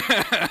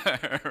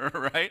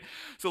 Right?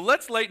 So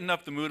let's lighten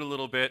up the mood a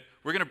little bit.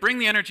 We're going to bring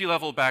the energy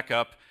level back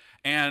up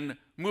and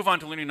move on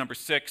to learning number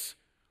 6,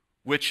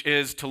 which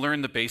is to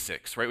learn the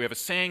basics, right? We have a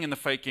saying in the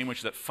fight game, which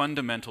is that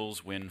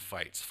fundamentals win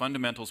fights.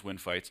 Fundamentals win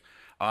fights.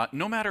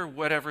 No matter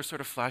whatever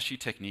sort of flashy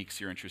techniques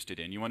you're interested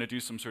in. You want to do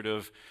some sort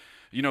of,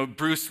 you know,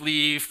 Bruce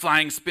Lee,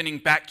 flying, spinning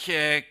back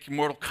kick,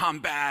 Mortal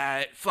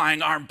Kombat,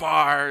 flying arm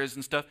bars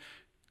and stuff.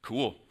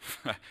 Cool.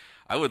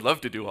 I would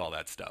love to do all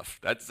that stuff.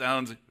 That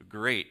sounds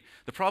great.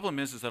 The problem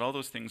is that all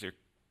those things are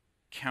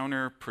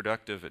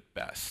counterproductive at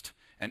best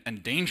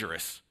and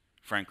dangerous,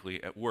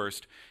 frankly, at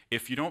worst,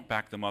 if you don't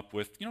back them up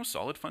with, you know,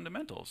 solid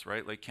fundamentals,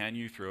 right? Like, can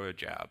you throw a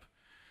jab?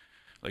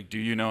 Like, do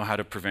you know how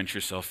to prevent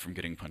yourself from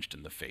getting punched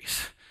in the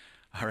face?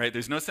 All right,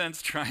 there's no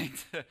sense trying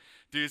to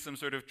do some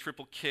sort of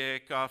triple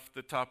kick off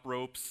the top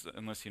ropes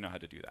unless you know how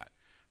to do that,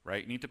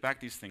 right? You need to back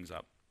these things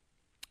up.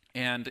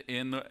 And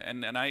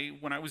when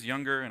I was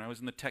younger and I was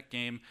in the tech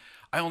game,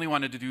 I only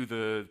wanted to do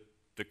the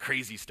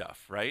crazy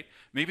stuff, right?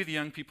 Maybe the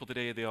young people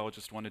today, they all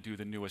just want to do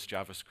the newest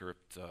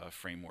JavaScript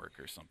framework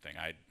or something.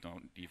 I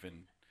don't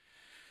even.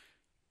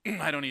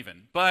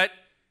 But,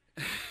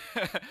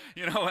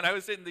 you know, when I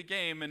was in the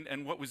game,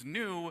 and what was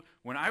new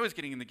when I was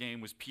getting in the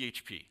game was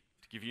PHP,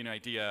 to give you an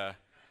idea,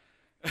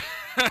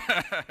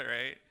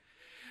 right?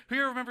 Who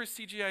here remembers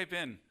CGI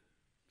bin?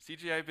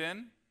 CGI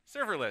bin?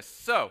 Serverless.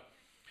 So,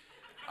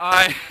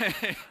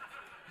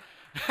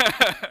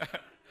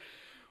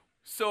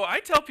 So I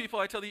tell people,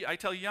 I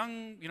tell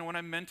young, when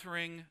I'm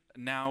mentoring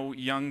now,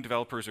 young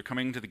developers are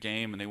coming to the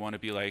game and they want to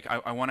be like,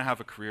 I want to have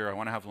a career, I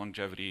want to have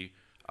longevity.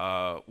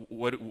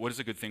 What is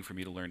a good thing for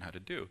me to learn how to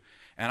do?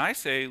 And I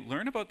say,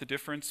 learn about the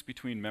difference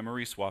between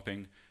memory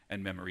swapping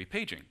and memory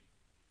paging.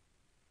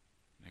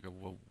 And they go,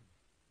 well,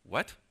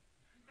 what?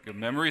 I go,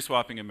 memory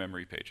swapping and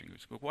memory paging. I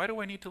go, why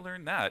do I need to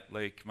learn that?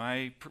 Like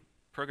my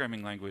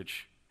programming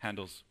language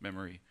handles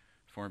memory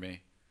for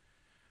me.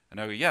 And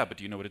I go, yeah, but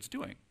do you know what it's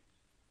doing?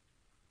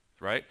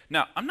 Right?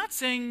 Now, I'm not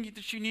saying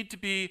that you need to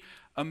be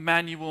a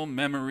manual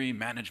memory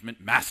management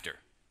master.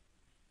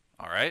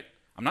 All right?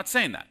 I'm not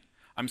saying that.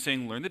 I'm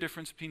saying learn the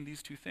difference between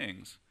these two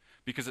things,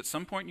 because at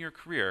some point in your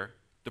career,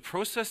 the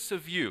process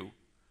of you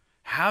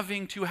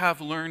having to have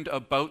learned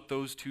about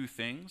those two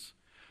things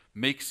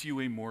makes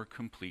you a more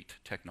complete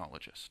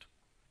technologist,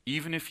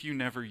 even if you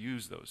never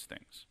use those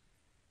things,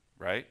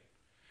 right?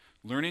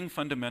 Learning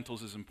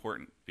fundamentals is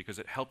important because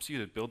it helps you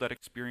to build that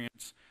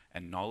experience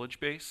and knowledge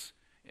base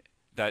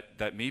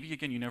that maybe,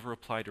 again, you never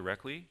apply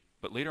directly,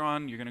 but later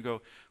on you're going to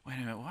go, wait a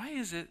minute, why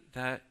is it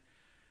that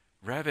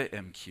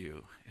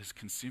RabbitMQ is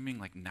consuming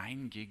like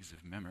 9 gigs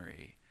of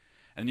memory?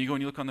 And you go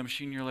and you look on the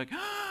machine and you're like,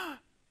 ah,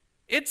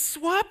 it's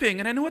swapping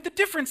and I know what the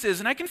difference is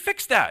and I can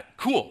fix that.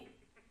 Cool,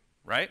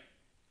 right?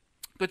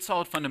 Good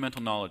solid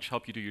fundamental knowledge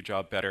help you do your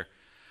job better.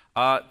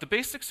 The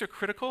basics are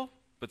critical,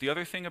 but the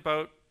other thing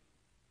about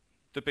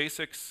the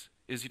basics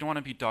is you don't want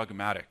to be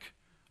dogmatic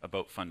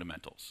about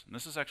fundamentals. And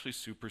this is actually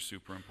super,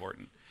 super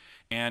important.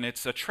 And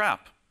it's a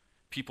trap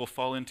people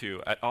fall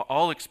into at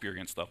all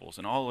experience levels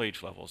and all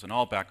age levels and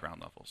all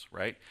background levels,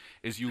 right?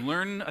 Is you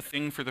learn a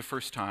thing for the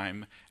first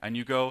time and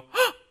you go,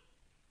 oh,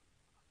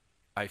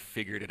 I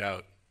figured it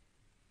out.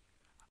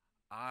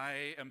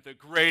 I am the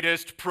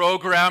greatest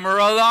programmer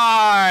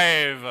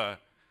alive,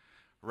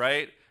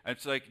 right? And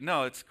it's like,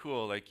 no, it's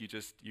cool. Like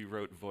you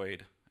wrote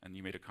void and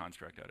you made a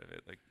construct out of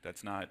it. Like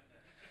that's not,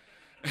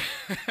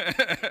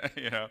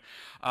 you know.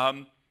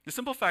 The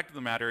simple fact of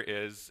the matter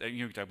is,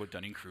 you talk about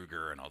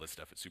Dunning-Kruger and all this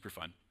stuff. It's super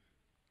fun.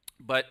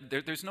 But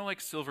there's no like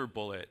silver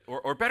bullet,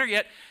 or better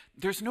yet,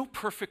 there's no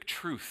perfect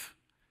truth,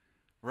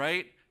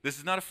 right? This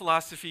is not a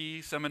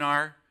philosophy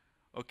seminar,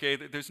 okay?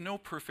 There's no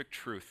perfect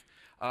truth.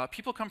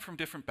 People come from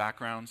different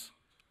backgrounds,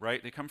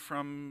 right? They come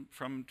from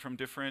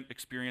different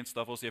experience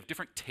levels. They have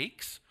different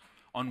takes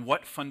on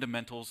what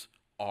fundamentals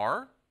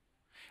are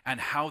and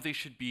how they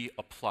should be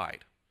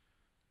applied,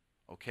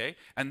 okay?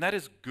 And that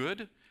is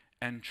good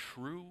and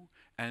true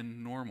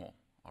and normal,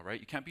 all right?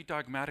 You can't be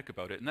dogmatic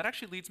about it. And that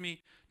actually leads me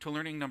to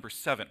learning number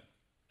 7,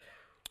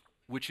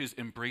 which is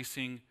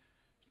embracing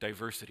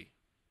diversity,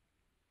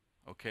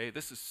 okay?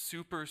 This is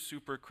super,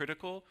 super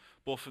critical,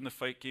 both in the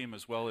fight game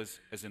as well as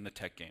in the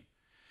tech game.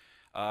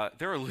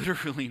 There are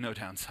literally no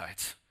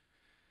downsides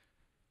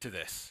to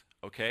this,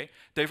 okay?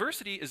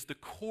 Diversity is the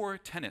core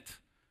tenet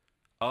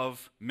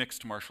of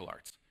mixed martial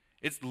arts.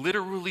 It's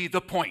literally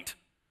the point,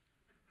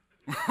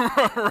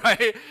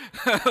 right?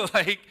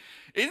 Like,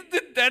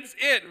 that's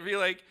it. Be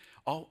like,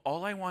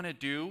 all I want to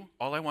do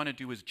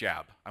is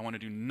jab. I want to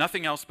do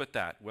nothing else but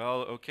that.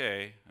 Well,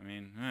 okay. I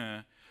mean,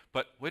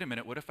 but wait a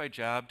minute. What if I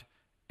jabbed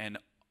and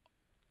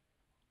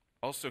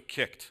also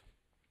kicked?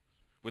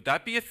 Would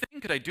that be a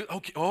thing? Could I do?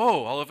 Okay.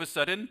 Oh, all of a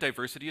sudden,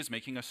 diversity is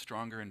making us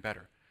stronger and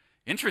better.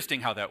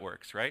 Interesting how that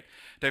works, right?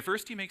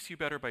 Diversity makes you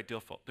better by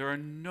default. There are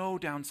no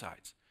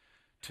downsides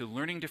to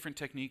learning different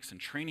techniques and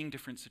training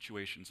different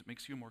situations. It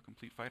makes you a more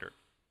complete fighter.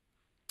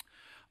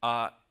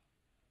 And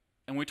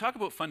when we talk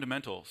about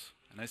fundamentals,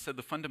 and I said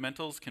the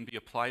fundamentals can be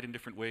applied in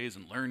different ways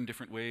and learned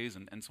different ways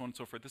and so on and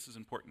so forth, this is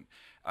important.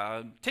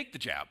 Take the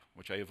jab,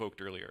 which I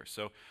evoked earlier.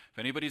 So if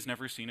anybody's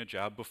never seen a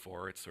jab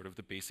before, it's sort of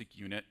the basic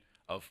unit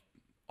of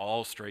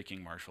all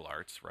striking martial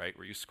arts, right?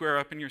 Where you square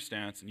up in your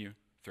stance and you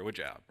throw a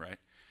jab, right?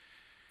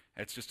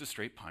 It's just a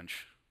straight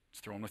punch.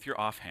 It's thrown with your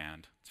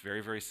offhand. It's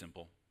very, very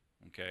simple,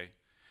 okay?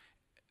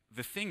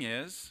 The thing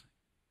is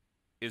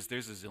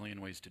there's a zillion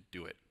ways to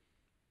do it.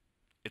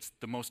 It's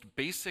the most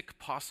basic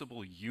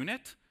possible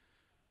unit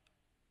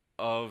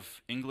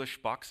of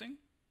English boxing,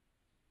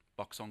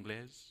 boxe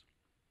anglaise.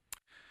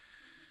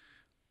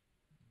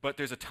 But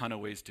there's a ton of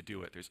ways to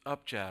do it. There's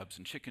up jabs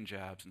and chicken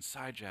jabs and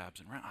side jabs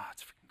and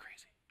it's freaking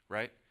crazy,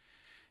 right?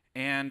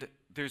 And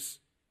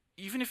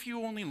even if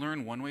you only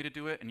learn one way to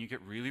do it and you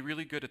get really,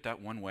 really good at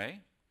that one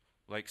way,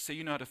 like say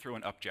you know how to throw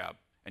an up jab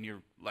and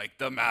you're like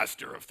the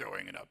master of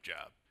throwing an up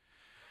jab.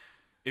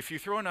 If you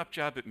throw an up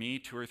jab at me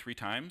 2 or 3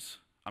 times,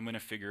 I'm going to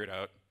figure it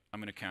out, I'm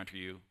going to counter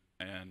you,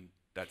 and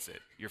that's it.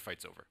 Your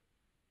fight's over,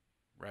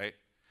 right?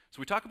 So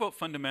we talk about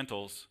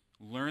fundamentals,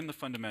 learn the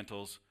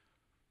fundamentals,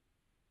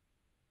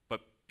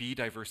 but be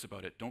diverse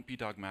about it. Don't be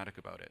dogmatic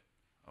about it,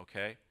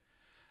 okay?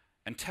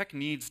 And tech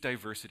needs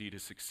diversity to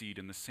succeed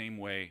in the same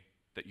way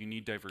that you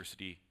need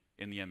diversity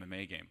in the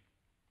MMA game.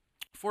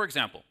 For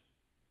example,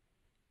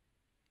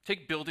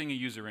 take building a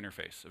user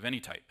interface of any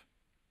type,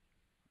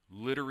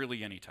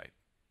 literally any type,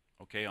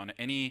 okay, on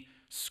any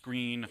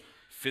screen,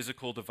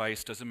 physical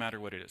device, doesn't matter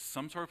what it is,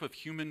 some sort of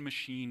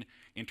human-machine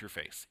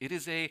interface. It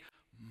is a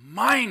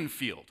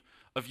minefield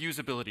of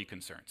usability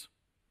concerns.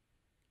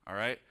 All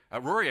right?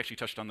 Rory actually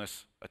touched on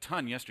this a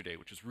ton yesterday,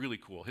 which is really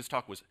cool. His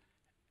talk was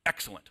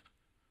excellent,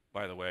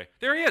 by the way.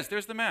 There he is.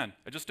 There's the man.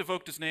 I just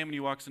evoked his name and he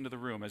walks into the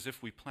room as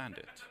if we planned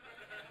it.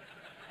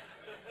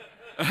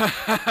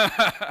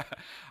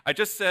 I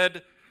just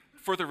said,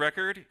 for the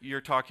record,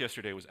 your talk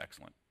yesterday was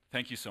excellent.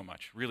 Thank you so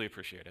much. Really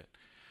appreciate it.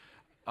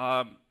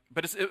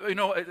 But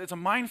it's a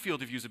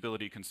minefield of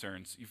usability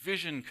concerns,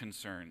 vision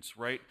concerns,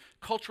 right?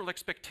 Cultural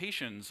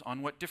expectations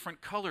on what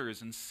different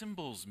colors and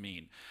symbols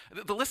mean.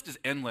 The list is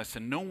endless,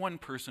 and no one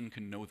person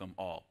can know them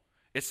all.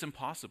 It's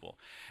impossible.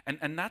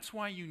 And that's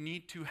why you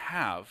need to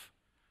have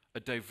a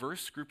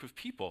diverse group of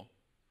people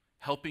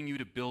helping you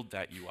to build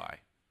that UI.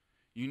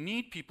 You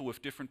need people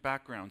with different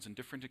backgrounds and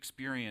different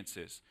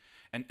experiences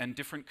and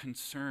different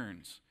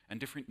concerns and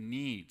different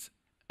needs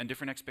and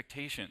different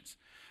expectations,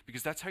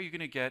 because that's how you're going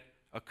to get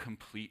a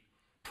complete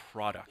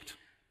product,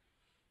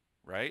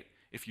 right?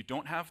 If you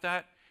don't have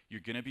that, you're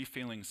going to be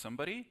failing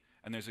somebody,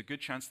 and there's a good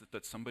chance that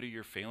that somebody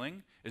you're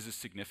failing is a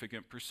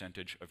significant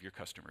percentage of your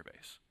customer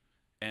base.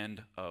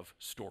 End of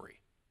story,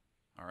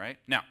 all right?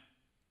 Now,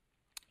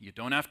 you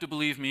don't have to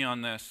believe me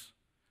on this,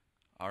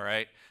 all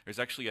right? There's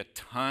actually a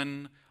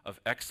ton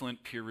of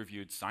excellent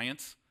peer-reviewed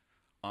science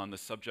on the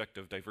subject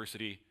of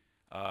diversity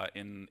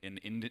in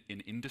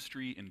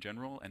industry in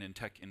general and in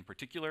tech in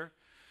particular.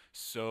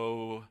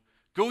 So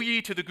go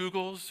ye to the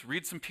Googles,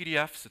 read some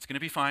PDFs, it's going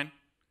to be fine,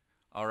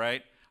 all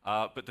right?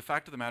 But the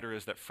fact of the matter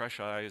is that fresh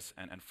eyes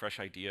and fresh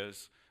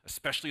ideas,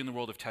 especially in the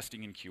world of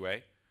testing and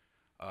QA,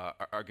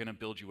 are going to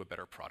build you a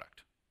better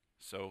product.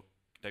 So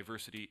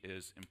diversity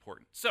is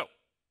important. So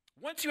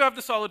once you have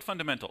the solid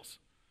fundamentals,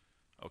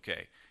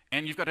 okay,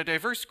 and you've got a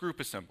diverse group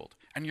assembled,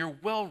 and you're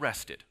well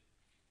rested,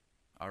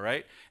 all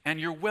right, and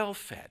you're well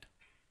fed,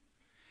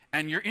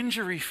 and you're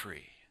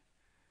injury-free,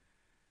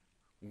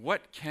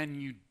 what can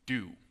you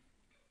do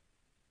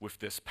with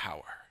this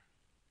power?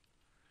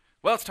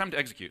 Well, it's time to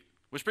execute,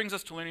 which brings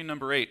us to learning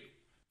number 8,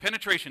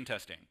 penetration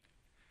testing.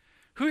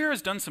 Who here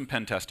has done some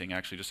pen testing,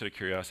 actually, just out of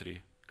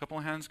curiosity? A couple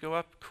of hands go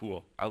up?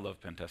 Cool. I love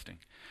pen testing.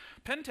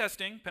 Pen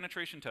testing,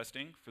 penetration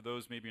testing, for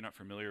those maybe not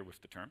familiar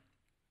with the term,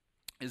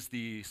 is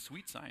the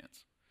sweet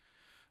science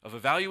of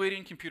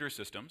evaluating computer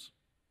systems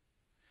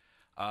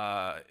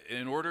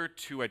in order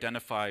to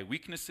identify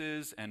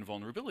weaknesses and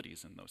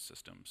vulnerabilities in those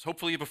systems,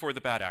 hopefully before the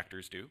bad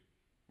actors do,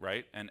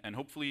 right? And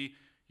hopefully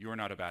you're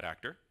not a bad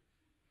actor,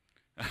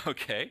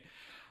 okay?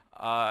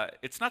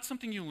 It's not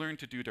something you learn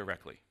to do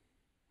directly.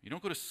 You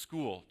don't go to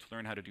school to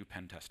learn how to do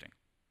pen testing,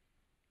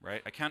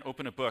 right? I can't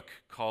open a book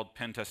called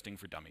Pen Testing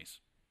for Dummies.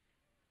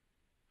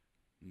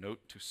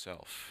 Note to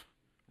self,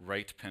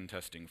 write pen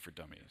testing for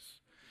dummies.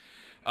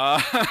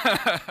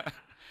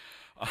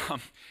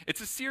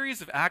 It's a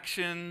series of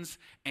actions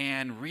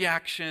and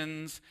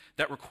reactions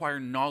that require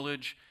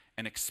knowledge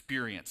and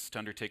experience to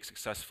undertake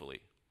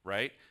successfully,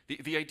 right?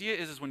 The idea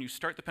is when you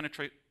start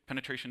the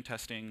penetration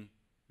testing,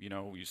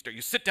 you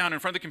sit down in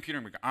front of the computer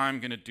and go,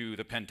 I'm going to do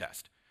the pen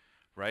test,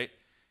 right?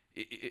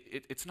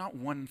 It's not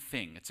one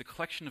thing. It's a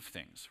collection of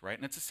things, right?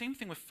 And it's the same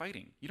thing with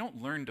fighting. You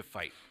don't learn to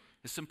fight.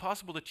 It's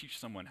impossible to teach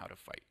someone how to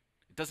fight.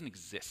 It doesn't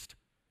exist,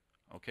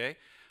 okay?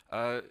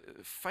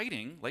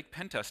 Fighting, like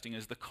pen testing,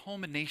 is the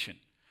culmination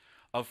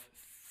of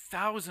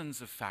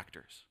thousands of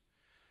factors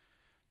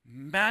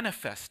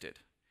manifested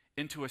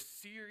into a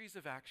series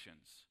of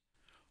actions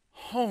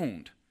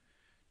honed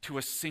to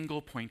a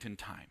single point in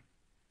time.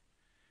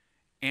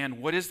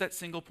 And what is that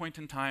single point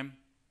in time?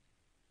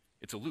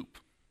 It's a loop,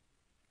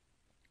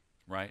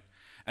 right?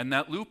 And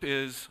that loop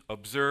is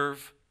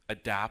observe,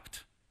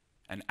 adapt,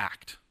 and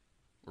act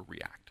or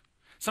react.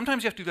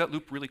 Sometimes you have to do that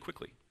loop really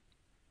quickly,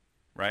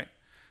 right?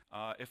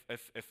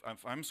 If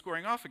I'm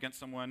scoring off against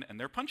someone and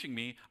they're punching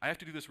me, I have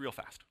to do this real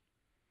fast.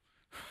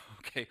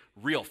 Okay,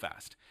 real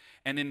fast.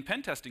 And in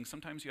pen testing,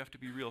 sometimes you have to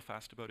be real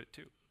fast about it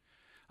too.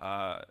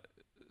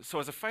 So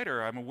as a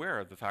fighter, I'm aware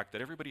of the fact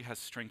that everybody has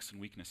strengths and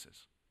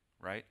weaknesses,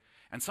 right?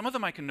 And some of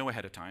them I can know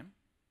ahead of time.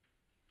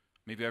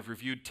 Maybe I've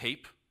reviewed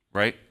tape,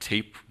 right?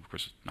 Tape, of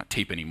course, not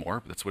tape anymore,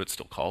 but that's what it's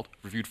still called.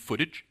 Reviewed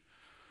footage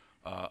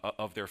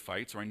of their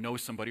fights, or I know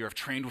somebody, or I've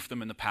trained with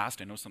them in the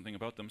past, I know something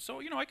about them.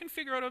 So, I can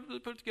figure out how to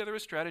put together a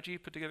strategy,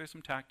 put together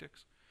some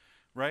tactics,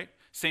 right?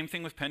 Same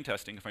thing with pen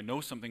testing. If I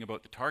know something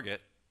about the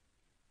target,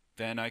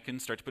 then I can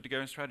start to put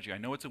together a strategy. I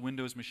know it's a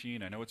Windows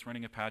machine, I know it's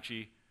running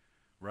Apache,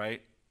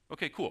 right?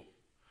 Okay, cool.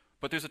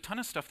 But there's a ton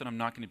of stuff that I'm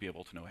not going to be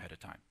able to know ahead of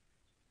time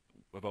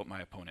about my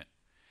opponent.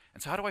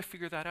 And so how do I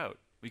figure that out?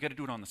 We got to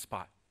do it on the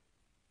spot,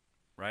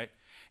 right?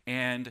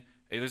 And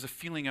there's a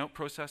feeling out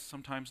process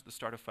sometimes at the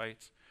start of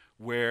fights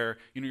where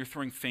you're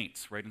throwing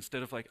feints, right?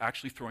 Instead of like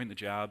actually throwing the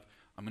jab,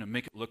 I'm going to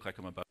make it look like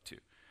I'm about to.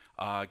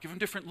 Give them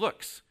different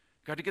looks.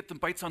 Got to get them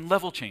bites on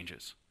level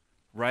changes,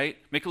 right?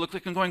 Make it look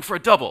like I'm going for a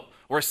double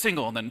or a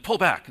single, and then pull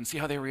back and see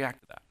how they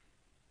react to that.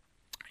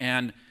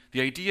 And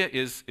the idea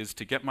is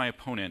to get my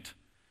opponent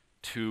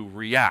to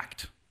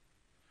react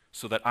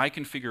so that I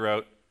can figure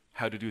out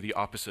how to do the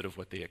opposite of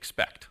what they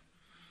expect,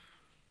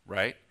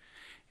 right?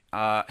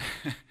 And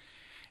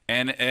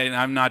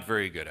I'm not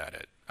very good at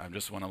it. I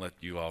just want to let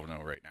you all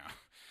know right now.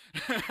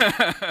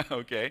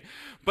 Okay?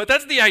 But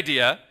that's the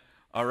idea,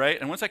 all right?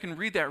 And once I can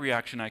read that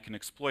reaction, I can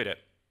exploit it.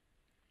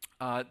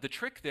 The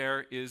trick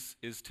there is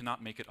to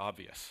not make it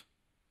obvious,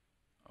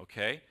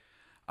 okay?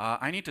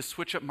 I need to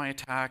switch up my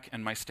attack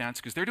and my stance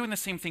because they're doing the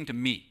same thing to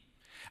me.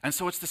 And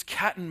so it's this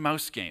cat and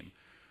mouse game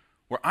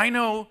where I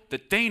know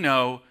that they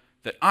know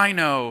that I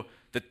know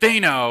that they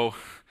know.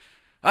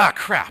 Ah,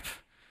 crap.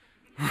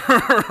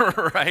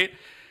 Right?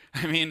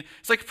 I mean,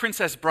 it's like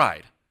Princess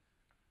Bride.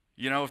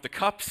 You know, if the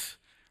cups,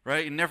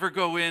 right, you never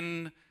go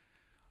in,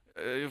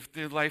 if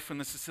the life when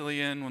the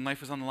Sicilian, when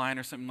life is on the line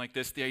or something like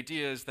this, the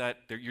idea is that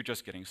you're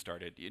just getting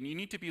started. And you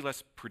need to be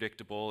less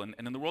predictable. And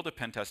in the world of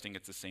pen testing,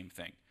 it's the same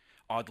thing,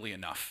 oddly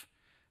enough.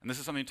 And this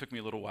is something that took me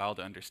a little while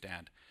to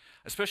understand.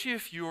 Especially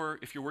if you're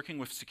working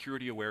with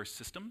security-aware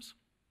systems,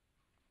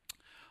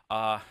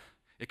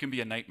 it can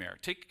be a nightmare.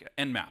 Take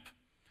Nmap.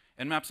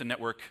 Nmap's a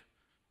network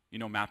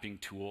mapping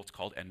tool. It's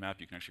called Nmap.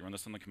 You can actually run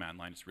this on the command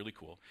line. It's really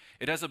cool.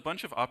 It has a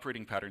bunch of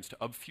operating patterns to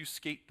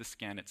obfuscate the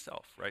scan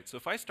itself, right? So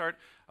if I start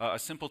a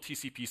simple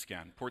TCP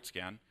scan, port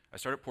scan, I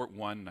start at port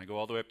 1, and I go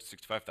all the way up to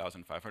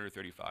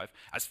 65,535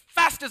 as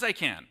fast as I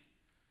can.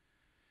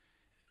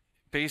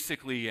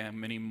 Basically,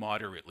 any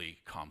moderately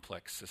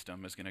complex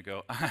system is going to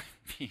go, I'm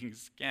being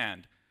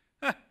scanned.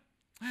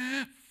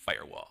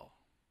 Firewall,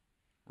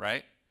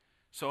 right?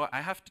 So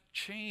I have to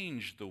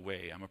change the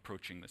way I'm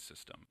approaching the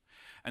system.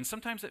 And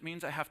sometimes that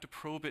means I have to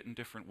probe it in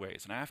different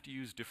ways, and I have to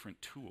use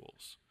different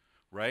tools,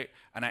 right?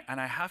 And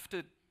I have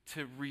to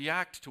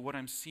react to what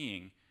I'm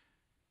seeing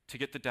to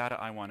get the data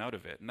I want out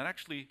of it. And that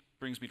actually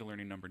brings me to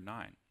learning number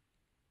 9,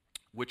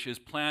 which is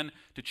plan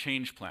to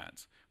change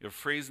plans. We have a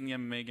phrase in the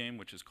MMA game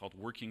which is called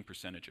working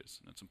percentages.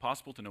 And it's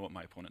impossible to know what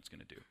my opponent's going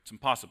to do. It's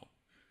impossible,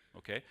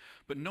 okay?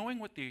 But knowing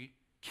what they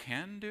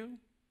can do,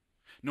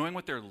 knowing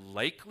what they're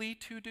likely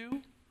to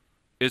do,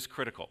 is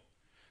critical.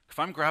 If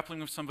I'm grappling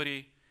with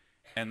somebody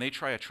and they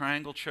try a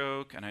triangle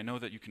choke, and I know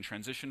that you can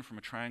transition from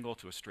a triangle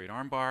to a straight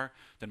armbar,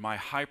 then my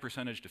high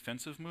percentage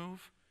defensive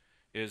move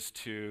is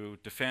to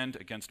defend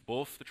against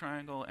both the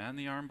triangle and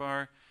the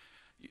armbar.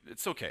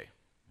 It's okay,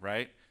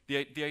 right?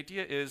 The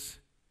idea is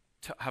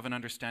to have an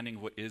understanding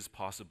of what is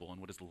possible and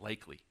what is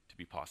likely to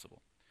be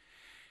possible.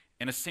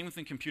 And the same with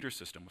the computer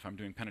system if I'm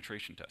doing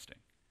penetration testing.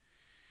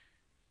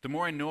 The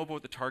more I know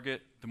about the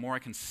target, the more I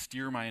can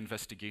steer my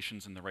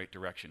investigations in the right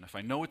direction. If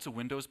I know it's a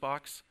Windows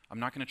box, I'm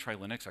not going to try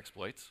Linux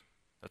exploits.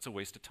 That's a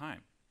waste of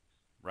time,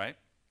 right?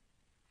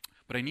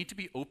 But I need to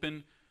be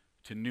open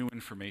to new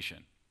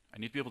information. I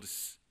need to be able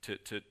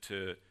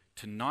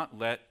to not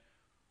let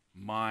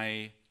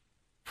my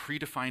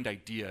predefined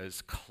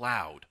ideas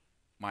cloud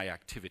my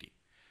activity.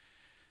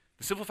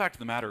 The simple fact of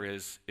the matter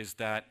is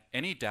that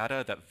any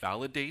data that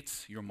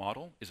validates your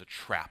model is a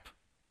trap,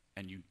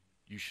 and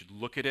you should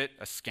look at it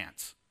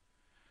askance.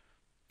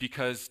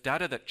 Because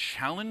data that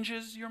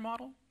challenges your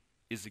model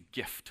is a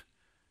gift,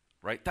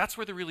 right? That's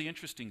where the really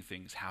interesting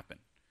things happen,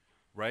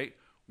 right?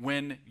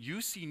 When you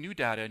see new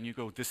data and you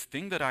go, this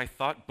thing that I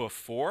thought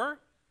before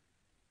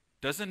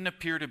doesn't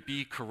appear to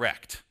be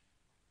correct,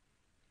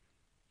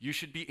 you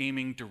should be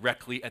aiming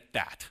directly at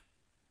that,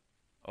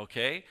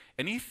 okay?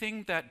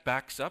 Anything that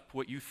backs up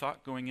what you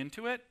thought going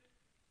into it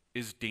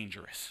is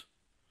dangerous.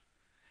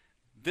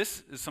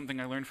 This is something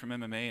I learned from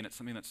MMA, and it's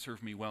something that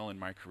served me well in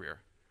my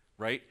career,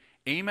 right?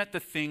 Aim at the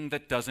thing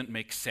that doesn't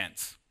make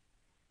sense,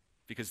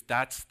 because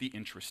that's the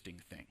interesting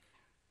thing,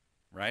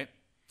 right?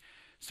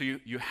 So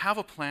you have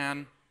a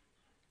plan,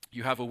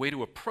 you have a way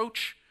to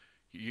approach,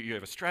 you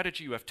have a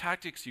strategy, you have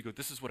tactics, you go,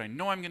 this is what I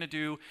know I'm going to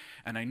do,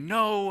 and I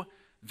know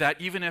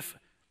that even if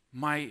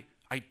my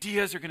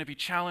ideas are going to be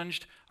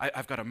challenged,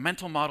 I've got a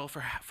mental model for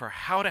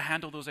how to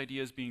handle those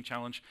ideas being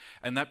challenged,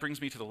 and that brings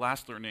me to the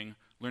last learning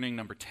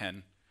number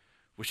 10,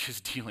 which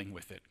is dealing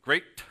with it.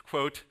 Great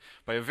quote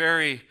by a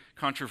very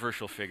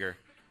controversial figure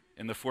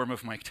in the form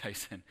of Mike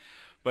Tyson.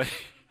 But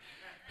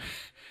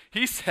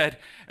he said,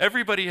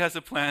 everybody has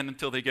a plan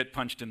until they get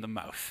punched in the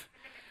mouth.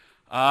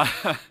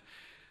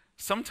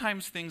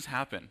 Sometimes things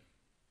happen,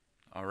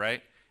 all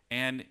right?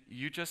 And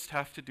you just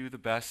have to do the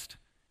best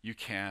you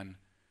can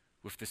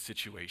with the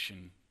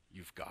situation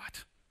you've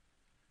got.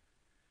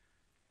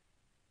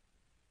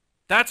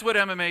 That's what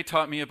MMA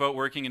taught me about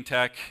working in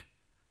tech.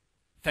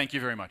 Thank you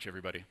very much,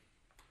 everybody.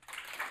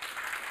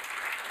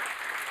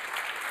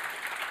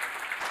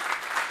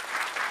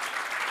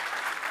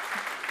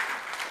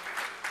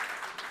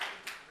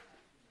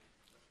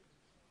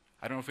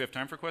 I don't know if we have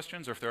time for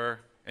questions or if there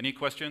are any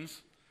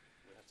questions.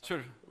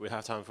 Sure. We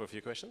have time for a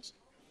few questions.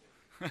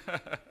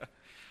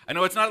 I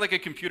know it's not like a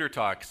computer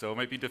talk, so it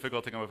might be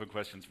difficult to come up with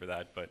questions for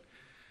that, but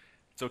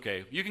it's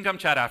okay. You can come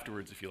chat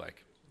afterwards if you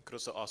like. Could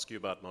also ask you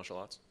about martial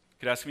arts.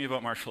 Could ask me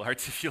about martial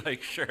arts if you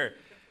like, sure.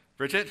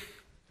 Bridget?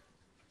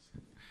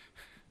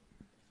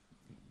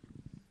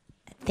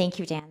 Thank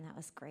you, Dan. That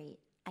was great.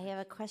 I have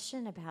a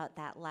question about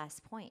that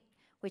last point,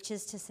 which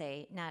is to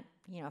say, not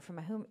from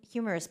a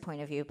humorous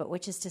point of view, but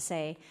which is to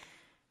say,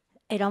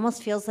 it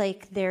almost feels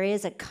like there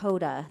is a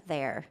coda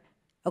there.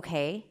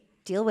 Okay,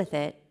 deal with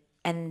it.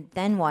 And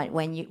then what?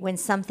 When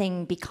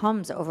something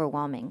becomes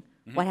overwhelming,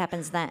 what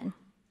happens then?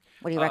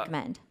 What do you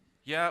recommend?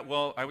 Yeah,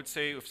 well, I would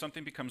say if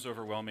something becomes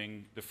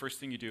overwhelming, the first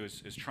thing you do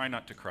is try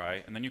not to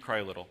cry, and then you cry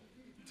a little.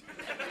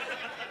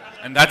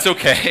 And that's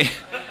okay,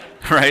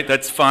 right?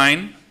 That's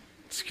fine.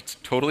 It's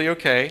totally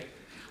okay.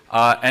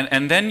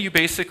 And then you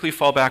basically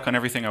fall back on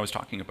everything I was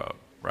talking about,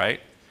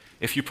 right?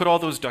 If you put all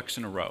those ducks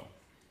in a row,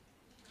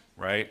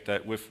 right,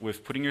 that with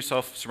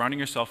surrounding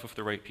yourself with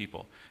the right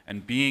people,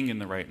 and being in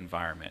the right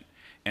environment,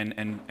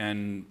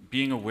 and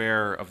being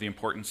aware of the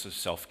importance of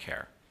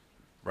self-care,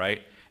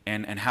 right?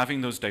 And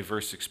having those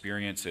diverse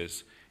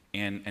experiences,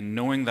 and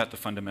knowing that the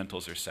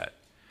fundamentals are set.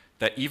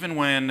 That even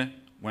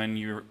when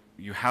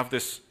you have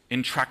this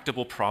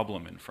intractable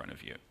problem in front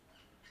of you,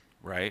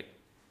 right?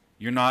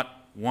 You're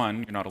not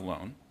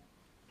alone.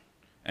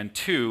 And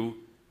two,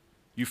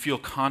 you feel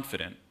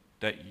confident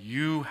that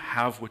you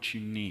have what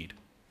you need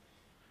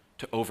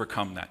to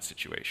overcome that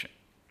situation.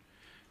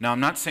 Now,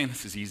 I'm not saying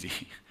this is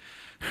easy,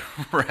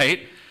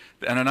 right?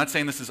 And I'm not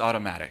saying this is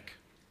automatic,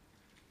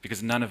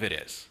 because none of it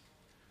is.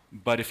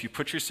 But if you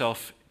put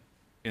yourself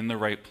in the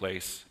right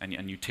place,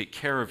 and you take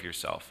care of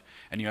yourself,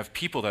 and you have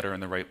people that are in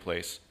the right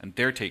place, and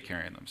they're taking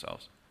care of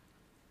themselves,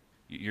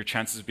 your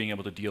chances of being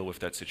able to deal with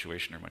that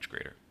situation are much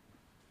greater.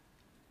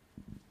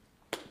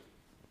 Do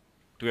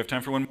we have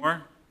time for one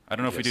more? I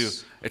don't know if we do.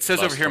 It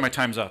says over here my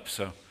time's up,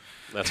 so.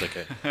 That's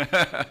okay.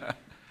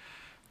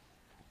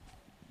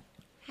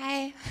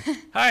 Hi.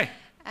 Hi.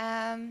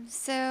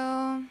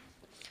 So,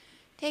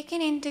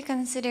 taking into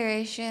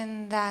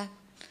consideration that,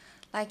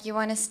 like, you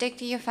want to stick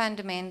to your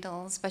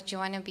fundamentals, but you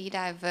want to be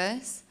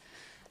diverse,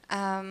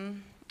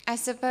 I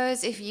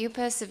suppose if you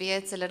persevere,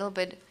 it's a little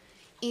bit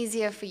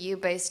easier for you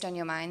based on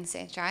your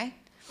mindset, right?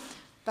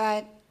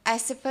 But I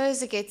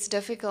suppose it gets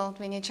difficult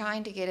when you're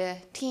trying to get a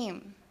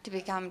team to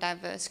become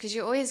diverse, because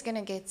you're always going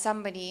to get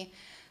somebody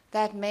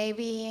that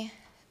maybe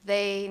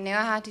they know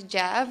how to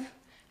jab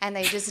and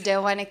they just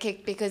don't want to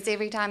kick because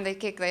every time they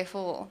kick, they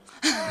fall.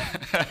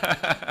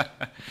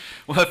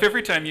 Well, if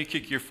every time you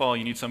kick, you fall,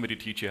 you need somebody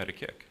to teach you how to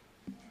kick.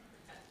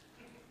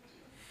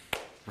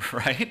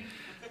 Right?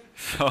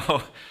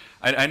 So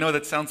I know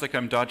that sounds like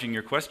I'm dodging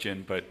your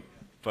question, but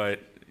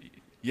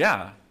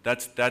yeah,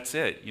 that's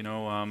it. You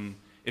know,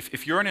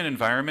 if you're in an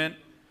environment,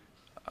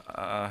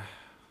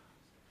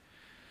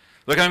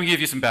 look, I'm gonna give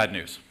you some bad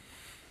news.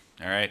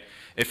 All right?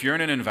 If you're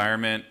in an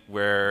environment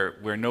where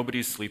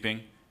nobody's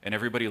sleeping and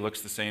everybody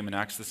looks the same and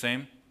acts the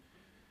same,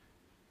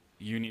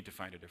 you need to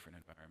find a different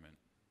environment.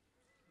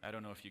 I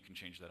don't know if you can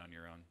change that on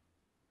your own.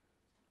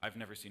 I've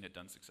never seen it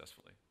done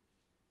successfully.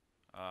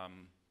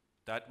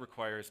 That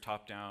requires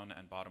top-down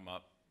and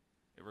bottom-up.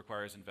 It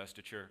requires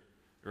investiture.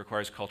 It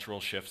requires cultural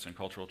shifts and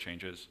cultural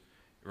changes.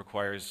 It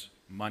requires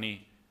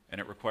money, and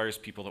it requires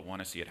people that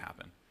want to see it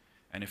happen.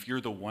 And if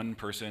you're the one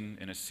person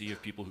in a sea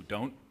of people who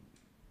don't,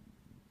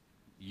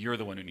 you're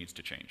the one who needs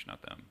to change,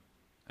 not them.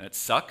 And it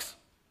sucks,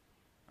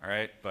 all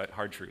right, but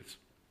hard truths.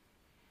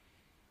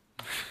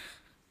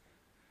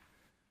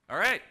 All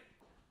right.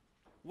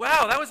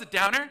 Wow, that was a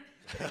downer.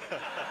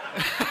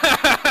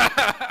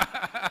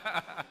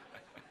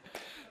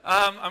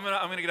 I'm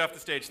gonna get off the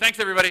stage. Thanks,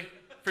 everybody.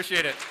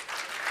 Appreciate it.